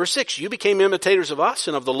 Verse 6, you became imitators of us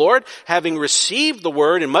and of the Lord, having received the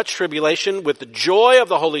word in much tribulation with the joy of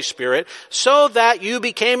the Holy Spirit, so that you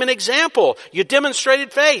became an example. You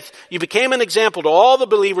demonstrated faith. You became an example to all the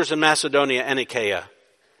believers in Macedonia and Achaia.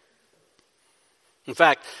 In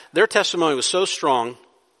fact, their testimony was so strong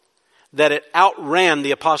that it outran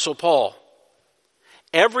the Apostle Paul.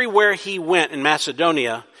 Everywhere he went in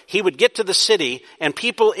Macedonia, he would get to the city, and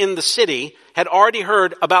people in the city had already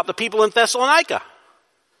heard about the people in Thessalonica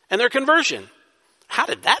and their conversion. How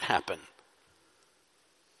did that happen?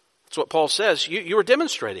 That's what Paul says. You were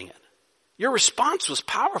demonstrating it. Your response was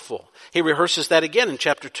powerful. He rehearses that again in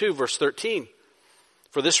chapter 2, verse 13.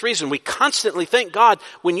 For this reason, we constantly thank God.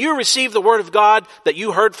 When you received the word of God that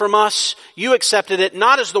you heard from us, you accepted it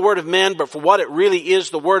not as the word of men, but for what it really is,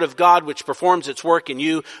 the word of God, which performs its work in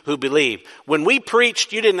you who believe. When we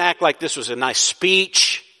preached, you didn't act like this was a nice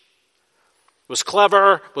speech, was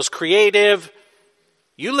clever, was creative.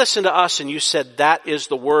 You listened to us and you said, that is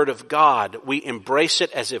the word of God. We embrace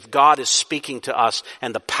it as if God is speaking to us,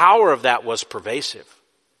 and the power of that was pervasive.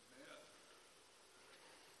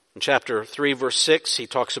 In chapter 3, verse 6, he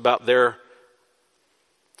talks about their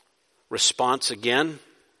response again.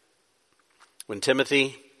 When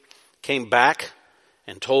Timothy came back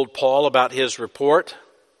and told Paul about his report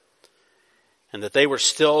and that they were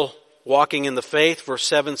still walking in the faith, verse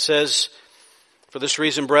 7 says, for this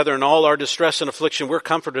reason, brethren, in all our distress and affliction, we're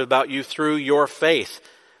comforted about you through your faith,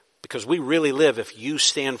 because we really live if you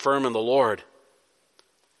stand firm in the Lord.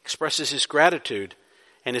 Expresses his gratitude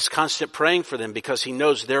and is constant praying for them because he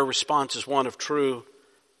knows their response is one of true,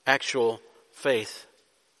 actual faith.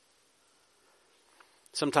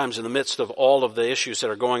 Sometimes in the midst of all of the issues that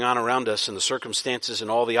are going on around us and the circumstances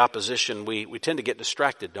and all the opposition, we tend to get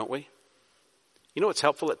distracted, don't we? You know what's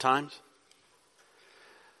helpful at times?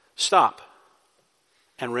 Stop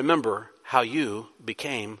and remember how you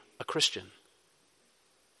became a Christian.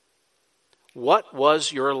 What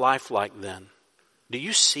was your life like then? Do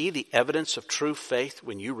you see the evidence of true faith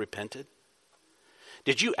when you repented?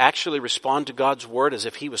 Did you actually respond to God's word as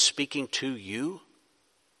if he was speaking to you?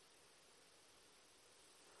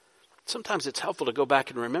 Sometimes it's helpful to go back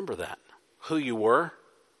and remember that. Who you were,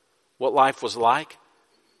 what life was like,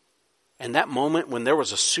 and that moment when there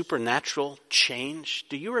was a supernatural change.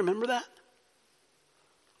 Do you remember that?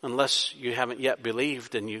 Unless you haven't yet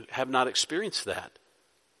believed and you have not experienced that.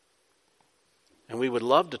 And we would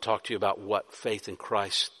love to talk to you about what faith in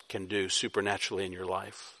Christ can do supernaturally in your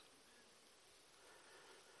life.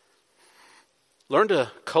 Learn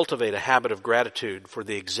to cultivate a habit of gratitude for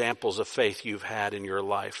the examples of faith you've had in your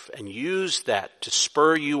life, and use that to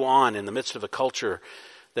spur you on in the midst of a culture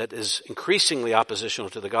that is increasingly oppositional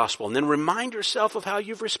to the gospel. And then remind yourself of how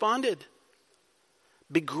you've responded.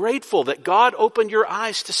 Be grateful that God opened your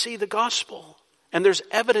eyes to see the gospel, and there's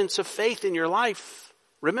evidence of faith in your life.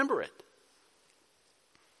 Remember it.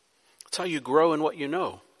 That's how you grow in what you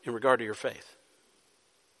know in regard to your faith.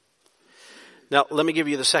 Now, let me give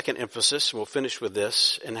you the second emphasis, and we'll finish with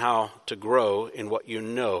this, and how to grow in what you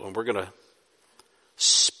know. And we're going to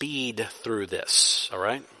speed through this, all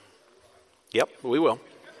right? Yep, we will.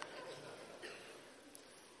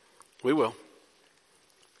 We will.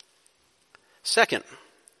 Second,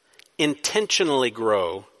 intentionally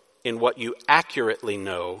grow in what you accurately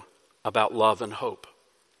know about love and hope.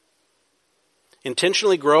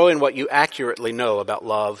 Intentionally grow in what you accurately know about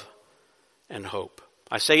love and hope.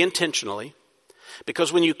 I say intentionally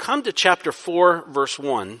because when you come to chapter 4, verse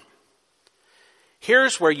 1,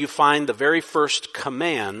 here's where you find the very first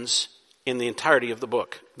commands in the entirety of the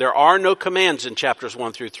book. There are no commands in chapters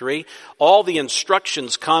 1 through 3. All the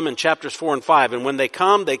instructions come in chapters 4 and 5. And when they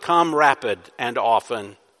come rapid and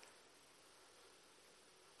often.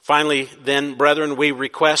 Finally, then, brethren, we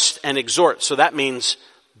request and exhort. So that means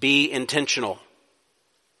be intentional.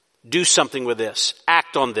 Do something with this.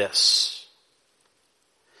 Act on this.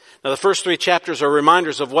 Now, the first 3 chapters are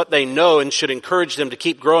reminders of what they know and should encourage them to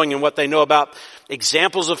keep growing in what they know about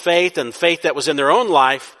examples of faith and faith that was in their own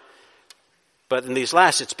life. But in these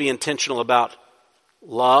last, it's be intentional about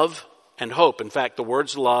love and hope. In fact, the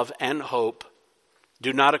words love and hope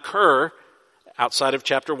do not occur outside of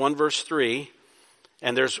chapter 1, verse 3.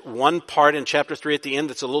 And there's one part in chapter 3 at the end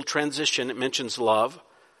that's a little transition. It mentions love.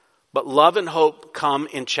 But love and hope come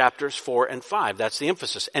in chapters 4 and 5. That's the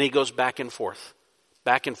emphasis. And he goes back and forth.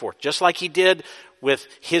 Back and forth. Just like he did with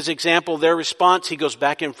his example, their response, he goes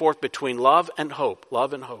back and forth between love and hope.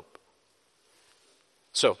 Love and hope.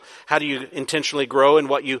 So, how do you intentionally grow in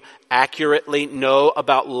what you accurately know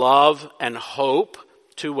about love and hope?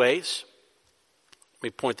 2 ways. Let me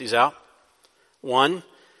point these out. 1,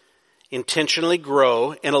 intentionally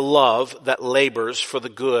grow in a love that labors for the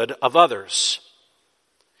good of others.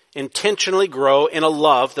 Intentionally grow in a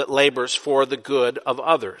love that labors for the good of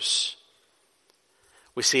others.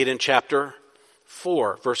 We see it in chapter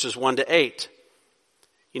 4, verses 1 to 8.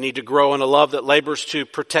 You need to grow in a love that labors to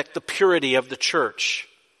protect the purity of the church.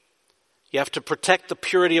 You have to protect the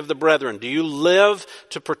purity of the brethren. Do you live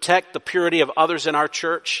to protect the purity of others in our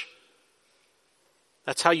church?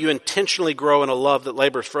 That's how you intentionally grow in a love that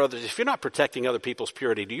labors for others. If you're not protecting other people's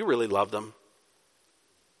purity, do you really love them?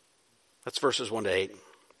 That's verses 1 to 8.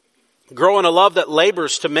 Grow in a love that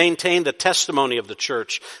labors to maintain the testimony of the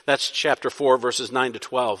church. That's chapter 4, verses 9 to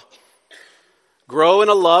 12. Grow in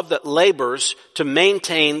a love that labors to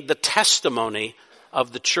maintain the testimony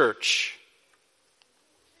of the church.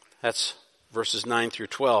 That's verses 9 through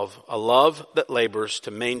 12. A love that labors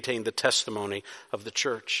to maintain the testimony of the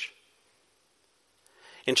church.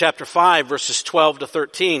 In chapter 5, verses 12 to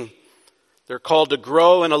 13, they're called to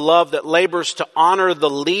grow in a love that labors to honor the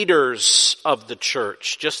leaders of the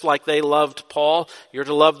church. Just like they loved Paul, you're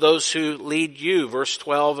to love those who lead you. Verse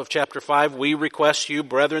 12 of chapter 5, we request you,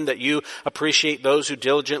 brethren, that you appreciate those who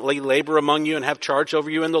diligently labor among you and have charge over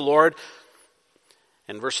you in the Lord.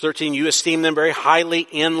 And verse 13, you esteem them very highly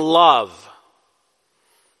in love.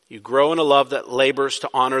 You grow in a love that labors to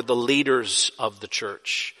honor the leaders of the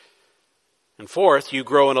church. And 4th, you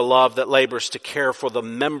grow in a love that labors to care for the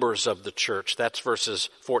members of the church. That's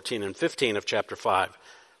verses 14 and 15 of chapter 5.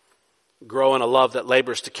 Grow in a love that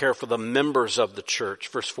labors to care for the members of the church.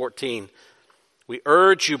 Verse 14, we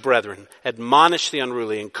urge you, brethren, admonish the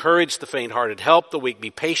unruly, encourage the faint-hearted, help the weak,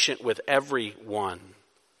 be patient with everyone.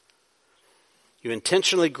 You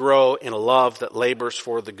intentionally grow in a love that labors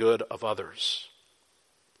for the good of others.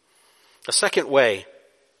 A second way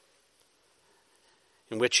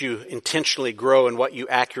in which you intentionally grow in what you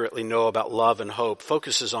accurately know about love and hope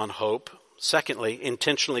focuses on hope. Secondly,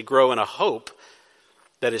 intentionally grow in a hope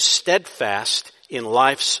that is steadfast in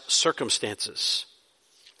life's circumstances.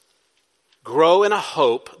 Grow in a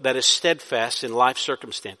hope that is steadfast in life's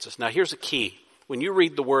circumstances. Now here's a key. When you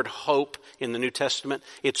read the word hope in the New Testament,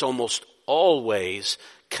 it's almost always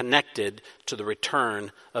connected to the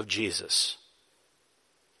return of Jesus.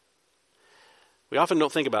 We often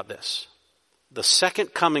don't think about this. The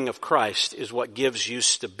second coming of Christ is what gives you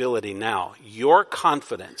stability now. Your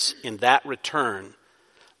confidence in that return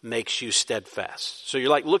makes you steadfast. So you're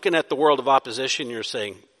like looking at the world of opposition, you're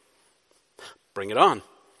saying, bring it on.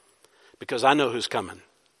 Because I know who's coming.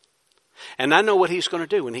 And I know what he's going to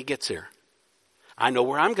do when he gets here. I know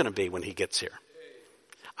where I'm going to be when he gets here.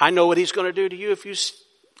 I know what he's going to do to you if you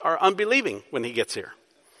are unbelieving when he gets here.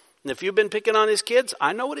 And if you've been picking on his kids,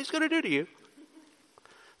 I know what he's going to do to you.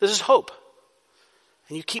 This is hope.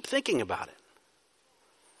 And you keep thinking about it.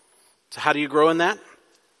 So how do you grow in that?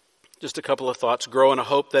 Just a couple of thoughts. Grow in a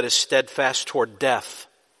hope that is steadfast toward death.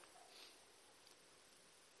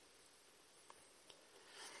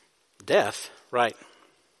 Death, right.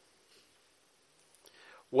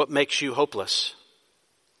 What makes you hopeless?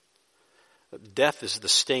 Death is the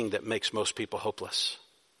sting that makes most people hopeless.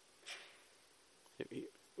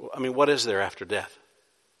 I mean, what is there after death?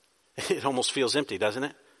 It almost feels empty, doesn't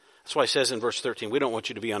it? That's why it says in verse 13, we don't want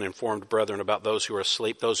you to be uninformed, brethren, about those who are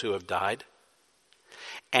asleep, those who have died.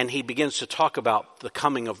 And he begins to talk about the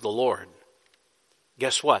coming of the Lord.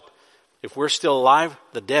 Guess what? If we're still alive,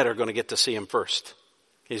 the dead are going to get to see him first.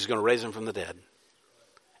 He's going to raise them from the dead.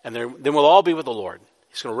 And then we'll all be with the Lord.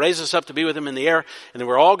 He's going to raise us up to be with him in the air, and then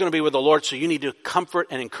we're all going to be with the Lord, so you need to comfort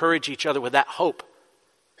and encourage each other with that hope.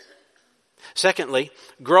 Secondly,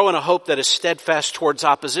 grow in a hope that is steadfast towards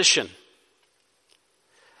opposition.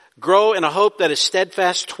 Grow in a hope that is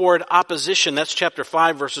steadfast toward opposition. That's chapter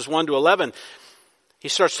 5, verses 1 to 11. He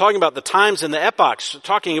starts talking about the times and the epochs,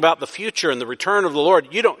 talking about the future and the return of the Lord.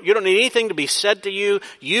 You don't need anything to be said to you.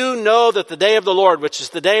 You know that the day of the Lord, which is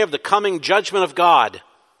the day of the coming judgment of God,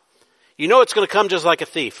 you know it's going to come just like a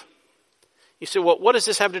thief. You say, well, what does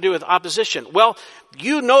this have to do with opposition? Well,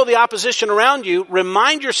 you know the opposition around you.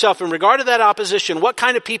 Remind yourself in regard to that opposition what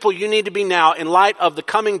kind of people you need to be now in light of the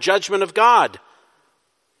coming judgment of God.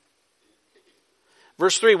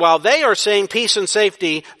 Verse 3, while they are saying peace and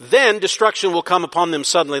safety, then destruction will come upon them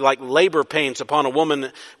suddenly like labor pains upon a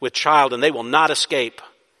woman with child, and they will not escape.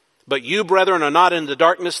 But you, brethren, are not in the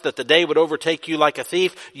darkness, that the day would overtake you like a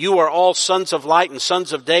thief. You are all sons of light and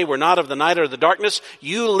sons of day. We're not of the night or the darkness.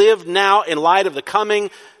 You live now in light of the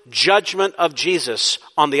coming judgment of Jesus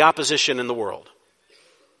on the opposition in the world.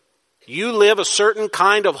 You live a certain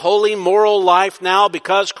kind of holy, moral life now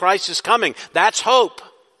because Christ is coming. That's hope.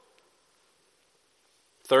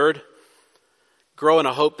 Third, grow in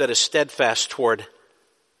a hope that is steadfast toward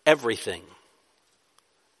everything.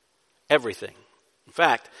 Everything. In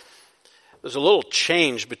fact, there's a little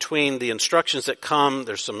change between the instructions that come.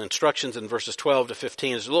 There's some instructions in verses 12 to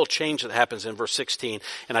 15. There's a little change that happens in verse 16.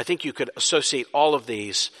 And I think you could associate all of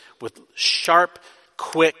these with sharp,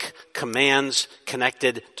 quick commands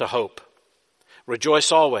connected to hope.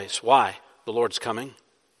 Rejoice always. Why? The Lord's coming.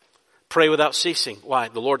 Pray without ceasing. Why?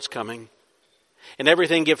 The Lord's coming. In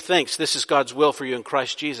everything give thanks. This is God's will for you in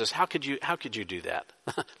Christ Jesus. How could you do that?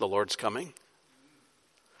 The Lord's coming.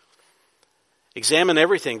 Examine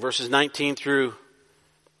everything, verses 19 through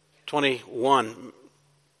 21,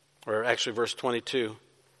 or actually verse 22.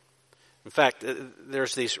 In fact,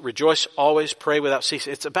 there's these rejoice always, pray without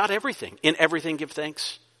ceasing. It's about everything. In everything give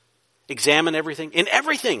thanks. Examine everything. In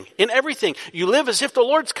everything. You live as if the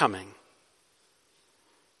Lord's coming.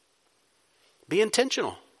 Be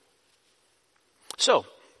intentional. So,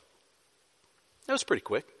 that was pretty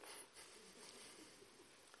quick.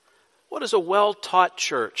 What does a well-taught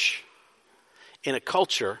church in a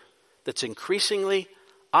culture that's increasingly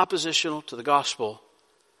oppositional to the gospel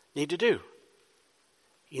need to do?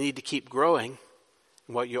 You need to keep growing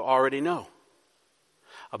in what you already know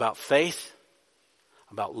about faith,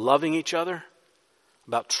 about loving each other,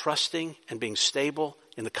 about trusting and being stable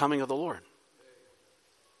in the coming of the Lord.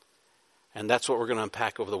 And that's what we're going to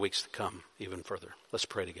unpack over the weeks to come even further. Let's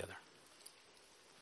pray together.